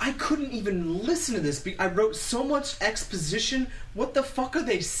 I couldn't even listen to this. I wrote so much exposition. What the fuck are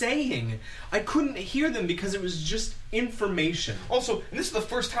they saying? I couldn't hear them because it was just information. Also, and this is the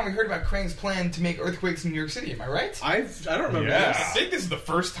first time we heard about Krang's plan to make earthquakes in New York City. Am I right? I don't remember Yeah. this. I think this is the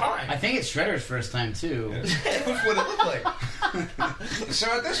first time. I think it's Shredder's first time too. That's what it looked like.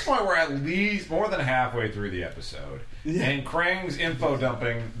 So at this point, we're at least more than halfway through the episode, and Krang's info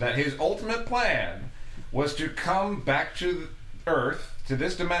dumping that his ultimate plan was to come back to Earth, to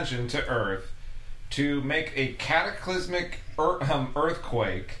this dimension, to Earth, to make a cataclysmic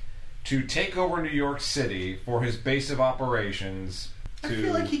earthquake to take over New York City for his base of operations. I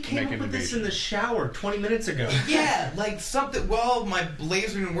feel like he came make up with this in invasion. the shower 20 minutes ago. Yeah, like something. Well, my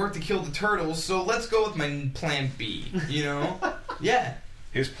laser didn't work to kill the turtles, so let's go with my plan B. You know? Yeah.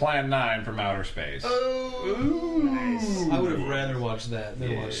 His Plan 9 from outer space. Oh, Nice. I would have rather watched that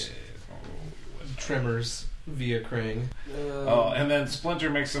than Yeah. watch Tremors via Krang. Oh, and then Splinter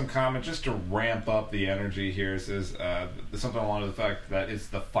makes some comment just to ramp up the energy here. Says something along the fact that it's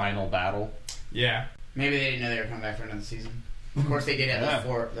the final battle. yeah. Maybe they didn't know they were coming back for another season. Of course, they did have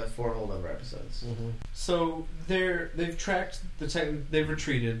Yeah. the four holdover episodes. So they've tracked they've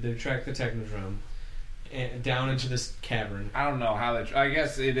retreated. They've tracked the Technodrome and down into this cavern. I don't know how they. I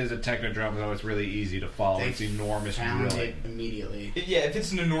guess it is a Technodrome, though it's really easy to follow. They It's enormous, found really. it immediately. Yeah, if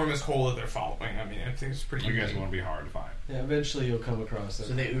it's an enormous hole that they're following, I mean, I think it's pretty I guess easy. it wouldn't be hard to find. Yeah, eventually you'll come across it.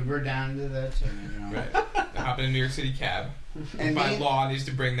 So they Ubered down to the Technodrome. Right. They hop in a New York City cab. And By then- law, needs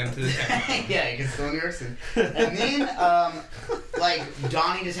to bring them to the town. Yeah, you can still in New York City. And then, like,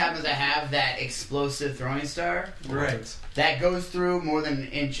 Donnie just happens to have that explosive throwing star Right. that goes through more than an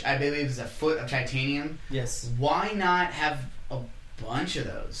inch, I believe it's a foot of titanium. Yes. Why not have a bunch of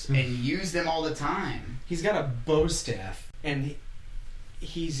those and use them all the time? He's got a bow staff, and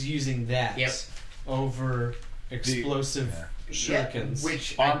he's using that Yep. over explosive shurikens. Yeah,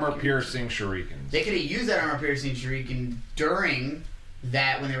 which Armor-piercing shurikens. they could have used that armor-piercing shuriken during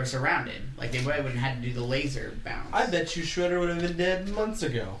that when they were surrounded. Like, they wouldn't have had to do the laser bounce. I bet you Shredder would have been dead months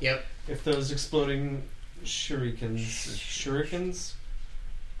ago. Yep. If those exploding shurikens?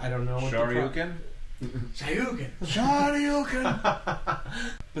 I don't know what Shoryuken? Shoryuken. Shoryuken!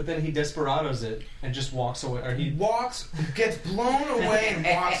 But then he desperados it and just walks away. Or He he walks, gets blown away, and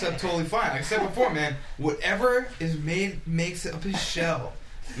walks up totally fine. Like I said before, man, whatever is made makes up his shell.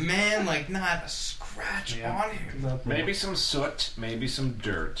 Man, like not a scratch Yeah. on him. Maybe some soot, maybe some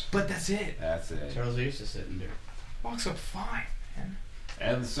dirt. But that's it. That's it. Turtles are used to sitting there. Walks up fine, man.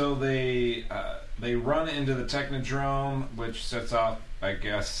 And so they run into the Technodrome, which sets off, I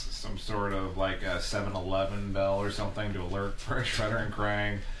guess, some sort of like a 7-Eleven bell or something to alert for Shredder and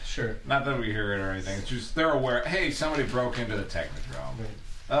Krang. Sure. Not that we hear it or anything. It's just they're aware. Hey, somebody broke into the Technodrome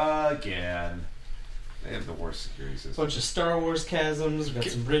again. They have the worst security system. Bunch of Star Wars chasms. We've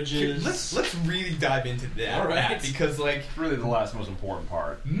got some bridges. Let's really dive into that, All right. Matt, because like, It's really the last most important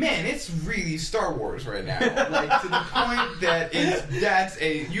part. man, it's really Star Wars right now. Like to the point that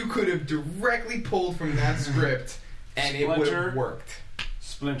you could have directly pulled from that script and it would Splinter. have worked.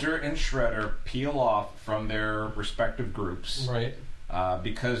 Splinter and Shredder peel off from their respective groups Right.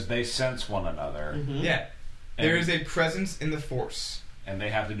 because they sense one another, Yeah, And- there is a presence in the Force. and they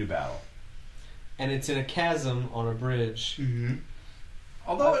have to do battle. And it's in a chasm on a bridge. Mm-hmm.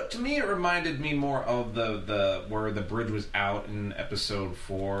 Although to me it reminded me more of the where the bridge was out in Episode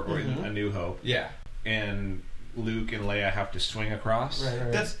 4 or in A New Hope, Yeah, and Luke and Leia have to swing across.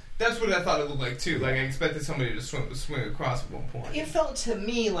 Right. that's what I thought it looked like too. Like I expected somebody to swing across at one point. It felt to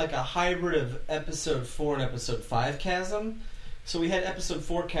me like a hybrid of Episode 4 and Episode 5 chasm. So we had Episode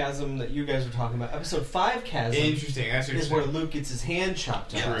 4 chasm that you guys were talking about. Episode 5 chasm Interesting. That's what is you're where saying. Luke gets his hand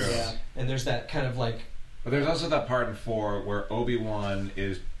chopped off. True. Yeah. And there's that kind of like... But there's also that part in 4 where Obi-Wan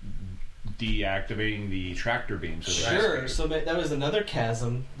is deactivating the tractor beam. So Sure, so that was another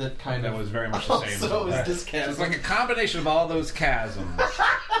chasm that kind that of... was very much the same. Also as is this So chasm. it's like a combination of all those chasms.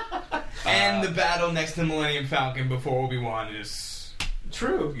 And the battle next to the Millennium Falcon before Obi-Wan is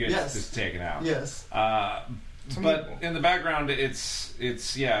True, gets yes. just taken out. Yes. Some But people. in the background, it's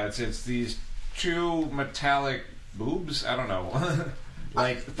these two metallic boobs. I don't know,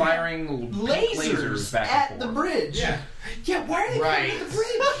 like firing lasers back at and the forth. bridge. Yeah. Why are they Right. coming at the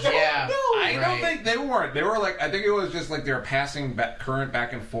bridge? Yeah. I don't Right. think they weren't. They were like, I think it was just like they were passing current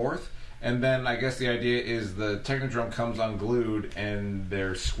back and forth. And then I guess the idea is the Technodrome comes unglued and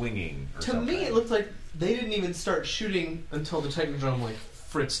they're swinging. Or To something. me, it looked like they didn't even start shooting until the Technodrome like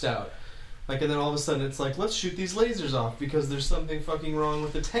fritzed out. Like, and then all of a sudden it's like, let's shoot these lasers off because there's something fucking wrong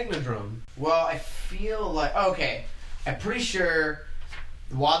with the Technodrome. Well, I feel like... Okay. I'm pretty sure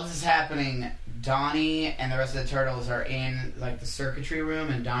while this is happening, Donnie and the rest of the turtles are in like the circuitry room,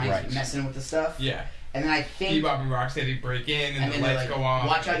 and Donnie's Right. messing with the stuff. Yeah. And then I think, Bebop and Rocksteady break in, and the then they're lights like, go on.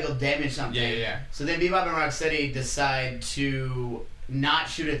 "Watch out, you'll damage something." Yeah. So then Bebop and Rocksteady decide to not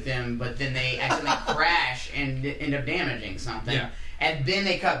shoot at them, but then they accidentally crash and end up damaging something. Yeah. And then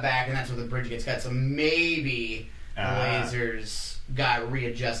they cut back, and that's where the bridge gets cut. So maybe the Ah. lasers got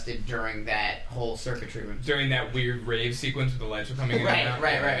readjusted during that whole circuitry room. During that weird rave sequence where the lights were coming in. Right, and out.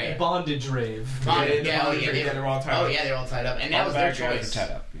 right. Bondage rave. They're all tied up. Yeah, they're all tied up, and that All was the their bad guys choice. are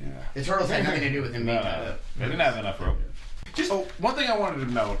tied up. Yeah. The turtles had nothing to do with them being tied No, up. they didn't have enough rope. One thing I wanted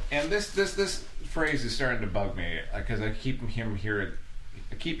to note, and this phrase is starting to bug me because I keep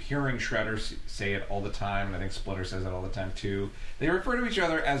hearing Shredder say it all the time, and I think Splinter says it all the time too. They refer to each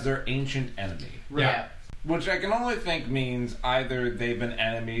other as their ancient enemy, Yeah. which I can only think means either they've been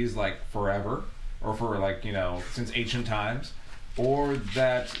enemies like forever, or for like since ancient times, or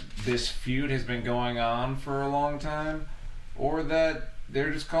that this feud has been going on for a long time, or that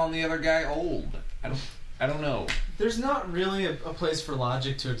they're just calling the other guy old. I don't know. There's not really a place for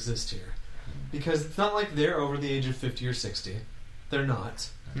logic to exist here. Because it's not like they're over the age of 50 or 60. They're not.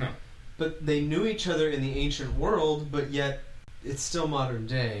 No. But they knew each other in the ancient world, but yet it's still modern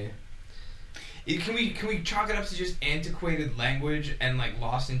day. Can we chalk it up to just antiquated language and like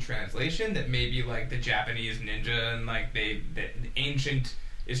lost in translation? That maybe like the Japanese ninja and like that ancient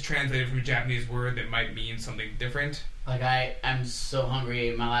is translated from a Japanese word that might mean something different. Like I'm so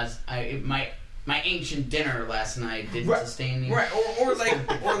hungry. My ancient dinner last night didn't Right. sustain me. Right, or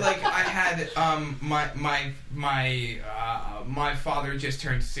like I had my father just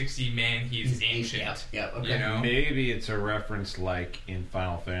turned 60. Man, he's ancient. Yep. Okay. You know, Maybe it's a reference like in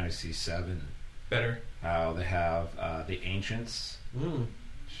Final Fantasy VII. better. How they have the ancients. Mm.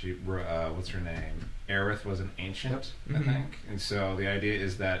 She, what's her name? Aerith was an ancient, I Mhm. think. And so the idea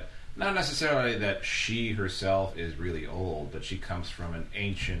is that not necessarily that she herself is really old, but she comes from an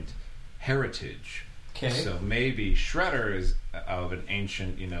ancient heritage. Okay. So maybe Shredder is of an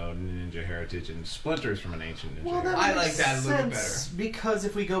ancient, ninja heritage, and Splinter's from an ancient ninja Well, that heritage. I like makes that a little sense, because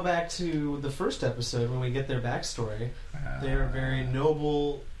if we go back to the first episode when we get their backstory, they're very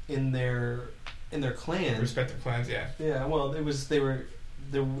noble in their clan. Respective clans, yeah. Yeah, well, they were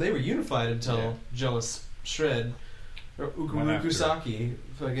unified until Yeah. Jealous Shred or One after. Ukusaki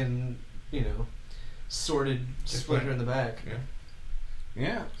fucking sorted Just Splinter like- in the back. Yeah.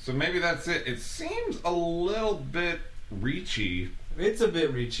 Yeah, so maybe that's it. It seems a little bit reachy. It's a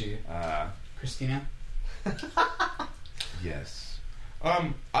bit reachy. Christina. Yes.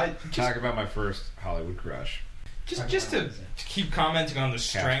 I just Talk about my first Hollywood crush. to keep commenting on the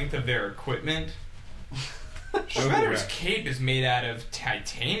strength of their equipment. Shredder's cape is made out of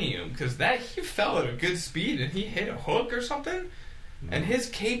titanium because he fell at a good speed and he hit a hook or something, and his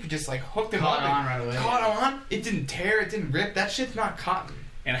cape just like hooked him Caught up. on right away. Caught on. It didn't tear. It didn't rip. That shit's not cotton.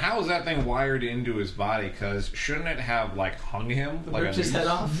 And how is that thing wired into his body? Because shouldn't it have hung him like Ripped a his head noose?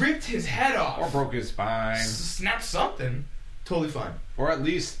 off. Ripped his head off. or broke his spine, Snapped something. Totally fine. or at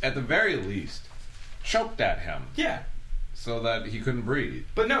the very least, choked at him Yeah. so that he couldn't breathe.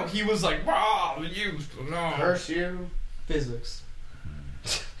 But no, he was like, wow, no. Curse you. Physics.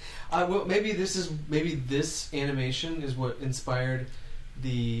 Well, maybe this animation is what inspired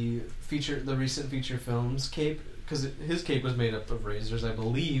the recent feature film's cape, because his cape was made up of razors, I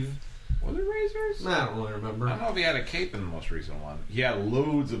believe. Was it razors? I don't really remember. I don't know if he had a cape in the most recent one. He had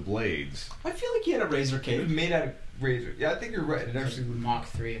loads of blades. I feel like he had a razor It cape. was made out of razor. Yeah, I think you're right. It actually was. Mach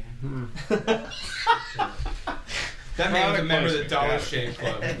 3. I think. That man was a Product member of the placement, Dollar yeah. Shave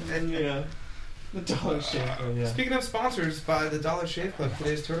Club. Yeah. The Dollar Shave Club, yeah. Speaking of sponsors, by the Dollar Shave Club,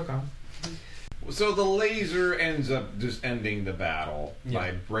 today's TurtleCon. So the laser ends up just ending the battle by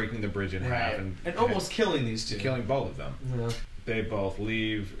Yeah. breaking the bridge in half and almost killing these two. killing both of them. Yeah. They both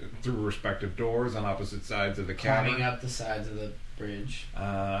leave through respective doors on opposite sides of the Climbing cavern. up the sides of the bridge.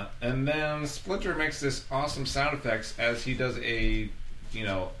 And then Splinter makes this awesome sound effects as he does a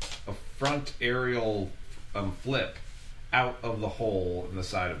front aerial flip out of the hole in the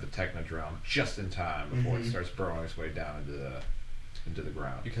side of the Technodrome just in time before it starts burrowing its way down into the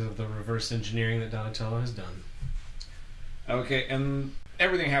ground. Because of the reverse engineering that Donatello has done. Okay, and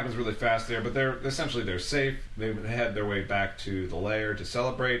everything happens really fast there, but they're safe. They head their way back to the lair to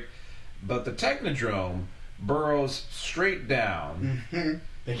celebrate, but the Technodrome burrows straight down,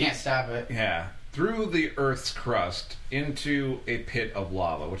 They can't stop it. through the Earth's crust into a pit of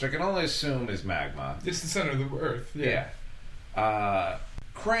lava, which I can only assume is magma. It's the center of the Earth.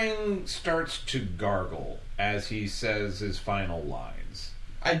 Krang starts to gargle as he says his final lines.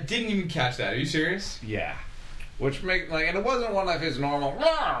 I didn't even catch that. Are you serious? Yeah. which make and it wasn't one of his normal.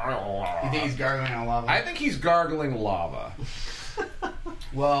 You think he's gargling on lava? I think he's gargling lava.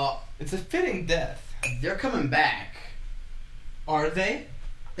 Well, It's a fitting death. they're coming back. Are they?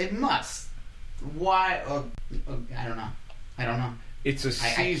 They must. Why? I don't know. It's a I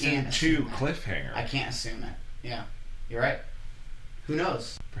season can't 2 assume that. cliffhanger. I can't assume it. Yeah, you're right. Who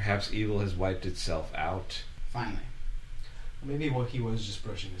knows? Perhaps evil has wiped itself out. Finally, Maybe what he was just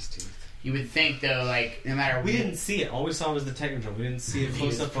brushing his teeth. you would think though, like no matter We didn't see it. All we saw was the Technodrome. We didn't see it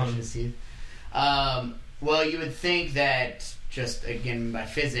close up on his teeth. Well, you would think that just again by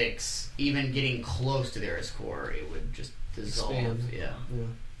physics, even getting close to the Earth's core, it would just dissolve. Expand. Yeah,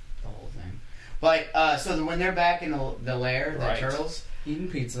 the whole thing. But so when they're back in the lair, the Right. turtles. Eating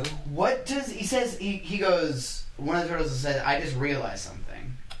pizza. What does he says? He goes. One of the turtles says, "I just realized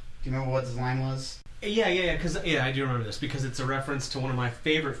something." Do you remember what his line was? Yeah. Because I do remember this because it's a reference to one of my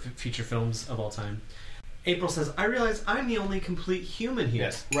favorite feature films of all time. April says, "I realize I'm the only complete human here."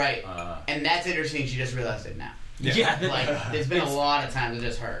 Yes. Right, and that's interesting. She just realized it now. Yeah. Like there's been a lot of times I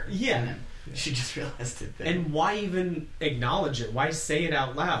just heard. Yeah. And then she just realized it. Then. And why even acknowledge it? Why say it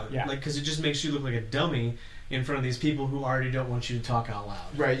out loud? Yeah. Like, because it just makes you look like a dummy in front of these people who already don't want you to talk out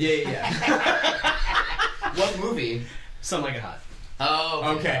loud. Right, yeah. What movie? Something like it hot.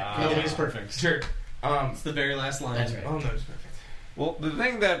 Oh, Okay. Nobody's perfect. Sure. It's the very last line. That's right. Oh, no, it's perfect. Well, the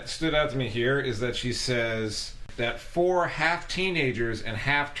thing that stood out to me here is that she says that 4 half teenagers and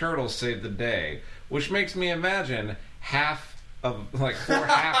half turtles saved the day, which makes me imagine half of 4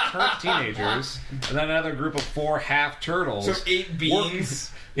 half teenagers and then another group of 4 half turtles. So 8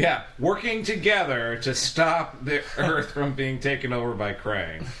 beings. Working together to stop the Earth from being taken over by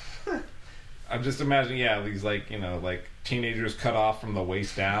Krang. I'm just imagining, these teenagers cut off from the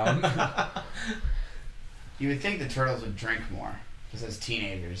waist down. You would think the turtles would drink more, just as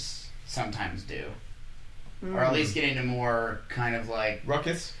teenagers sometimes do, or at least get into more kind of like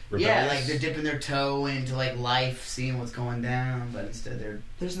Ruckus. yeah, like they're dipping their toe into like life, seeing what's going down, but instead they're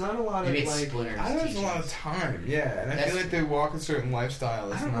There's not a lot of maybe it's like. splinters. I don't have a lot of teachings. time, yeah, and I That's- feel like they walk a certain lifestyle. I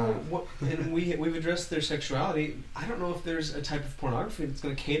That's don't not. know what, and we've addressed their sexuality. I don't know if there's a type of pornography that's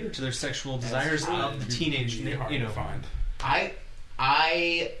going to cater to their sexual desires true. of the teenage, It'd be hard to find.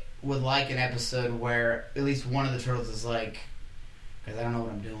 I would like an episode where at least one of the turtles is like, guys, I don't know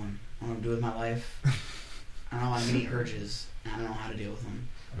what I'm doing. I don't know what I'm doing with my life. I don't know. I'm getting urges. And I don't know how to deal with them.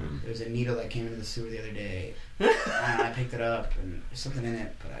 There was a needle that came into the sewer the other day. And I picked it up, and there's something in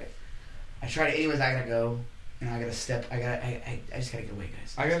it. But I tried it anyways. I gotta go, and I gotta step. I just gotta get away,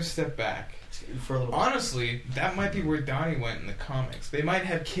 guys. I gotta step back. For a little. Honestly, that might be where Donnie went in the comics. They might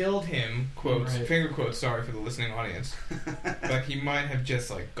have killed him, quotes, Right. finger quotes, sorry for the listening audience. But he might have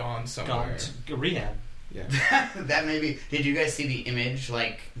just, gone somewhere. gone to rehab. Yeah. That maybe. Did you guys see the image,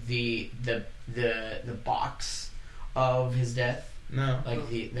 like the box of his death? No. Like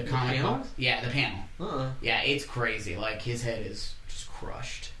the The comic panel? box? Yeah, the panel. Uh-uh. Yeah, it's crazy. Like his head is just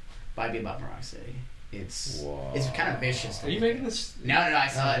crushed by Bebop and Rocksteady. It's kind of vicious. Are you making this? No, I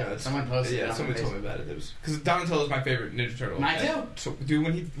saw Yeah, it. Someone posted it. Yeah, on someone my told me about it. Because Donatello is my favorite Ninja Turtle. Mine And too. So,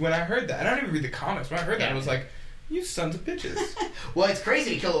 dude, when I heard that, I don't even read the comics. When I heard that, Yeah. I was like, "You sons of bitches! Well, it's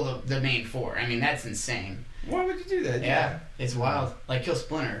crazy to kill the main 4. I mean, that's insane. Why would you do that?" Yeah, it's wild. Like kill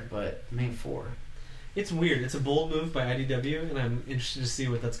Splinter, but main 4. It's weird. It's a bold move by IDW, and I'm interested to see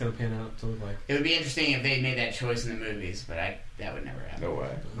what that's going to pan out to look like. It would be interesting if they made that choice in the movies, but that would never happen. No way.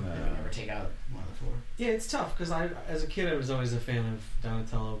 They would never take out one of the 4. Yeah, it's tough because as a kid, I was always a fan of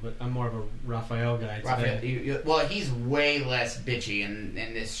Donatello, but I'm more of a Raphael guy today. Raphael, well, he's way less bitchy in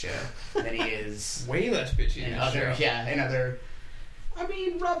this show than he is Way less bitchy in in other. show. Yeah, in other. I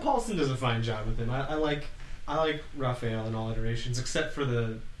mean, Rob Paulson does a fine job with him. I like Raphael in all iterations, except for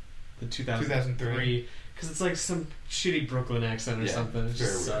the 2003, because it's like some shitty Brooklyn accent or Yeah, something. It very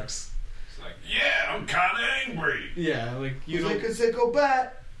just weird. sucks. It's like, yeah, I'm kind of angry. Yeah, like you He's don't. like a sicko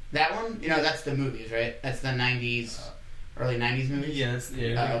bat. That one, that's the movies, right? That's the '90s, early '90s movies. Yeah,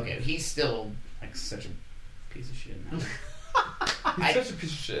 yeah. Okay, he's still like such a piece of shit now. He's such a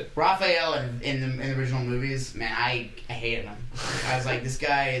piece of shit. Raphael in the original movies, man, I hated him. I was like, this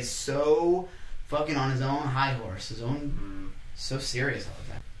guy is so fucking on his own high horse, so serious all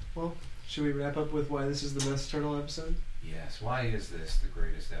the time. Well, should we wrap up with why this is the best Turtle episode? Yes, why is this the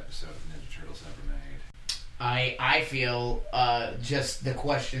greatest episode of Ninja Turtles ever made? I feel just the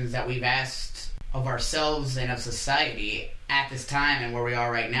questions that we've asked of ourselves and of society at this time and where we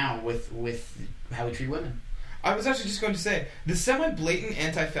are right now with how we treat women. I was actually just going to say, the semi-blatant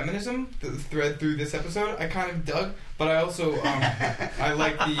anti-feminism thread through this episode, I kind of dug, but I also, I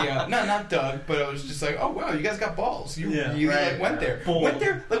like the, not dug, but I was just like, oh wow, you guys got balls. You Yeah. really Right, went right. there. Bold. Went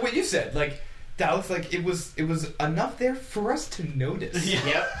there, like what you said, like, Dallas, like it was enough there for us to notice.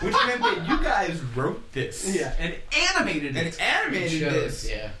 Yep. Which meant that you guys wrote this. Yeah, and animated it. And animated Shows, this.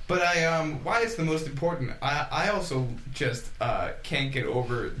 yeah. But why it's the most important, I also just can't get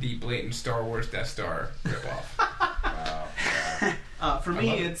over the blatant Star Wars Death Star ripoff. Wow. For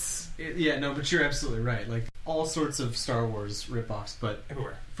me, but you're absolutely right. Like, all sorts of Star Wars ripoffs, but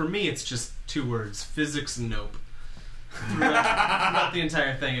Everywhere. for me, it's just 2 words: physics nope. Throughout the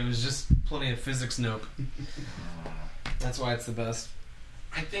entire thing, it was just plenty of physics nope. That's why it's the best.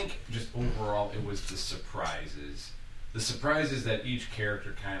 I think just overall it was the surprises. The surprises that each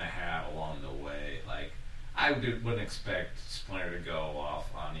character kind of had along the way. Like, I wouldn't expect Splinter to go off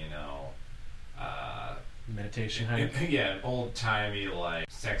on, Meditation hype. yeah, an old-timey, like,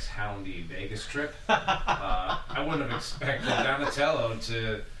 sex-houndy Vegas trip. I wouldn't have expected Donatello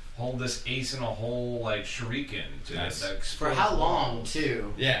to hold this ace in a hole, like, shuriken. For how long,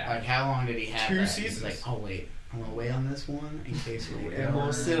 too? Yeah. Like, how long did he have 2 that? seasons. He's like, oh, wait. I'm going to wait on this one in case or whatever. I'm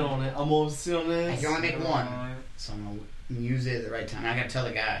gonna sit on it. I'm gonna sit on I this. can only make one. So I'm going to use it at the right time. I got to tell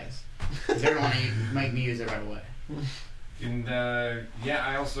the guys. Because they're going to make me use it right away. And,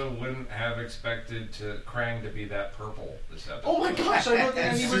 I also wouldn't have expected Krang to be that purple this episode. Oh my gosh! I wrote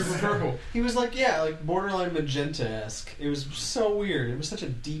that. And He was super purple. He was like borderline magenta-esque. It was so weird. It was such a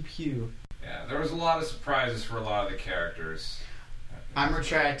deep hue. Yeah, there was a lot of surprises for a lot of the characters. I'm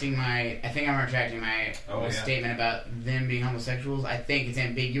retracting my Oh, yeah. statement about them being homosexuals. I think it's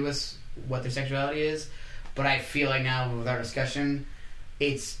ambiguous what their sexuality is, but I feel like now with our discussion,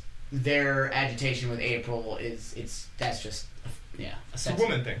 it's their agitation with April that's just a It's a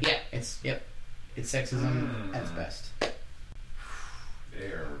woman thing. Yeah, it's sexism at its best. They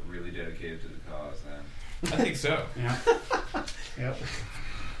are really dedicated to the cause, then. I think so. Yeah. Yep.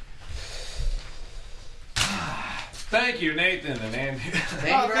 Thank you, Nathan and Andy. Thank you for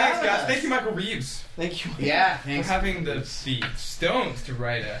Thanks, having guys. us. Thank you, Michael Reeves, Thank you. Yeah, for thanks. having the stones to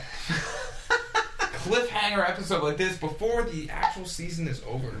write a cliffhanger episode like this before the actual season is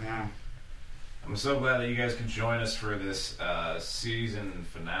over. Yeah. I'm so glad that you guys could join us for this season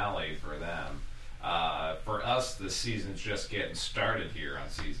finale for them. For us, the season's just getting started here on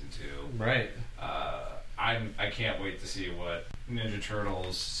season 2. Right. I can't wait to see what Ninja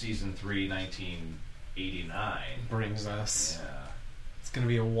Turtles season 3, 1989 Brings us. Yeah. It's gonna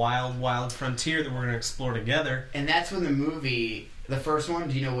be a wild, wild frontier that we're gonna explore together. And that's when the movie, the first one,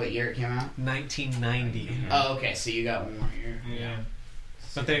 do you know what year it came out? 1990. Oh, okay, so you got one more year. Yeah.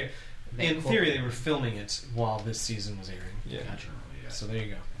 But in theory, they were filming it while this season was airing. Yeah. Gotcha. So there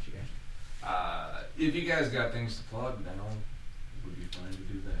you go. If you guys got things to plug now, it would be fine to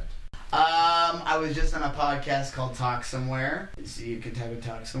do that. I was just on a podcast called Talk Somewhere. So you can type in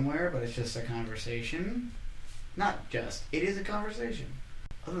Talk Somewhere, but it's just a conversation. Not just. It is a conversation.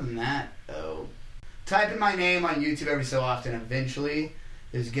 Other than that, type in my name on YouTube every so often. Eventually,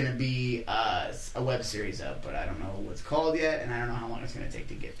 there's going to be a web series up, but I don't know what it's called yet, and I don't know how long it's going to take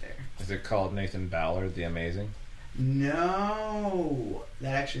to get there. Is it called Nathan Ballard the Amazing? No,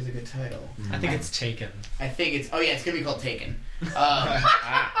 that actually is a good title. I think it's Taken. I think it's it's gonna be called Taken. So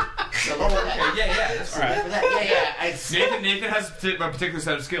look for that. Yeah, that's So look for that. Yeah. Nathan has a particular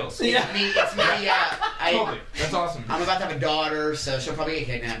set of skills. It's me. Totally. That's awesome. I'm about to have a daughter, so she'll probably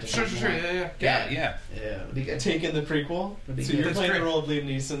get kidnapped. Sure. Yeah, Yeah. it'll be good. Taken the prequel. That'd be So good. you're That's playing great. the role of Liam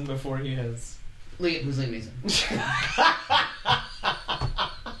Neeson before he has. Who's Liam Neeson?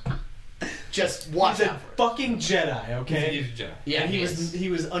 Just watch He's a out for it. fucking Jedi, okay? He's a Jedi. Yeah, And he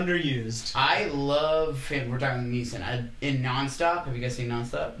was underused. I love him. We're talking Neeson. In Nonstop. Have you guys seen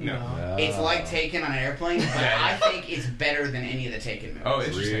Nonstop? No. It's like Taken on an airplane, but Yeah. I think it's better than any of the Taken movies. Oh,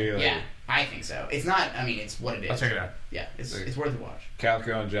 interesting. Really? Yeah, I think so. It's not. I mean, it's what it is. I'll check it out. Yeah, it's worth a watch.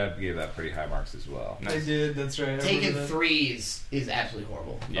 Calico and Jed gave that pretty high marks as well. I did, that's right. I Taken remember that. 3 is absolutely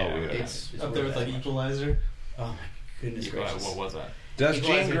horrible. Yeah. Oh, yeah. It's Up there with like Equalizer. Oh my goodness gracious! What was that? Does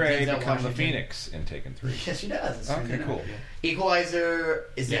Equalizer, Jean Grey Denzel become the Washington. Phoenix in Taken 3? Yes, she does. It's Okay, Denzel. cool. Equalizer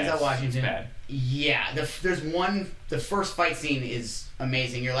is Yeah, Denzel it's Washington. bad. Yeah, there's one. The first fight scene is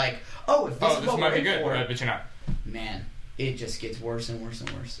amazing. You're like, oh, if this is This what might we're be in good, for, but you're not. man, it just gets worse and worse and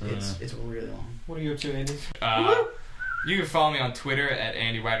worse. It's really long. What are you up to, Andy? You can follow me on Twitter at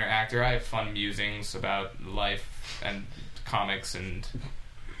Andy Widener Actor. I have fun musings about life and comics and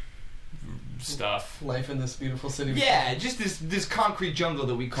stuff. Life in this beautiful city. Yeah, just this concrete jungle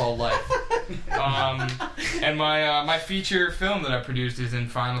that we call life. And my feature film that I produced is in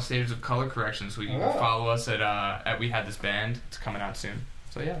final stages of color correction, so you can follow us at We Had This Band. It's coming out soon.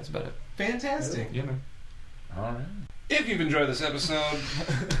 So yeah, that's about it. Fantastic. Yeah, man. All right. If you've enjoyed this episode,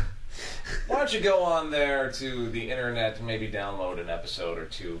 why don't you go on there to the internet and maybe download an episode or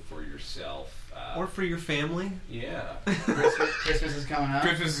two for yourself? Or for your family. Yeah. Christmas is coming up.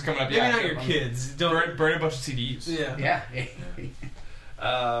 Christmas is coming up. Maybe Yeah, not your kids. Don't. burn a bunch of CDs. Yeah. Yeah.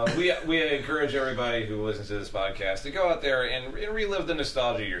 We encourage everybody who listens to this podcast to go out there and relive the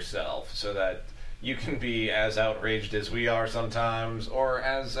nostalgia yourself, so that you can be as outraged as we are sometimes, or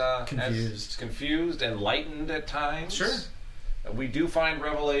as confused, enlightened at times. Sure. We do find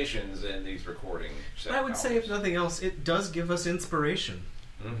revelations in these recording sessions. I would say, if nothing else, it does give us inspiration.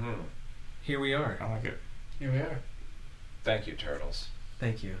 Mm-hmm. Here we are. I like it. Here we are. Thank you, Turtles.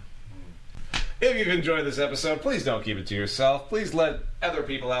 Thank you. If you've enjoyed this episode, please don't keep it to yourself. Please let other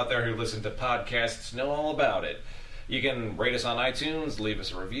people out there who listen to podcasts know all about it. You can rate us on iTunes, leave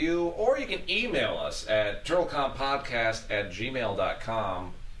us a review, or you can email us at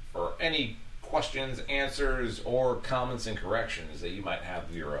turtlecompodcast@gmail.com for any questions, answers, or comments and corrections that you might have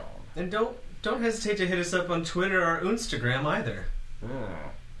of your own. And don't hesitate to hit us up on Twitter or Instagram either.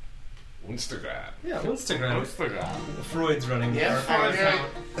 Instagram. Yeah, Instagram. Freud's running. Yeah,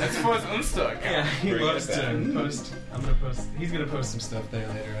 That's for his Insta. Yeah, he Bring loves it to back. post. I'm gonna post. He's gonna post some stuff there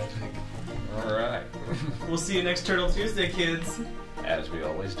later, I think. All right. We'll see you next Turtle Tuesday, kids. As we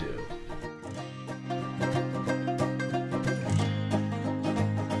always do.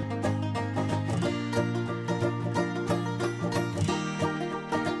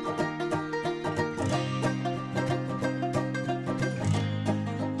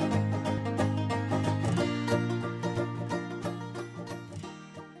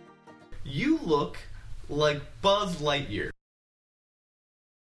 You look like Buzz Lightyear.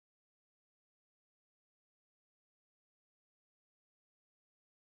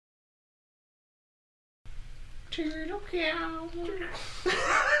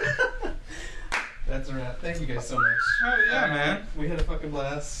 That's a wrap. Thank you guys so much. Oh yeah, man. We had a fucking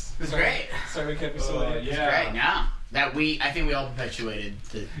blast. It was great. Sorry we kept you so late. It was great. No. I think we all perpetuated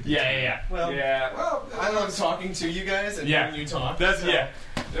the Yeah. Well, Yeah. Well, I love talking to you guys and Yeah. hearing you talk. That's so.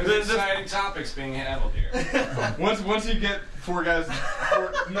 There's exciting topics being handled here. Once you get four guys,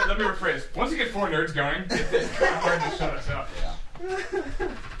 no, let me rephrase. Once you get four nerds going, it's kind of hard to shut us up.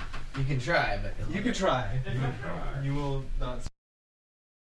 You can try, but You could try. You will not.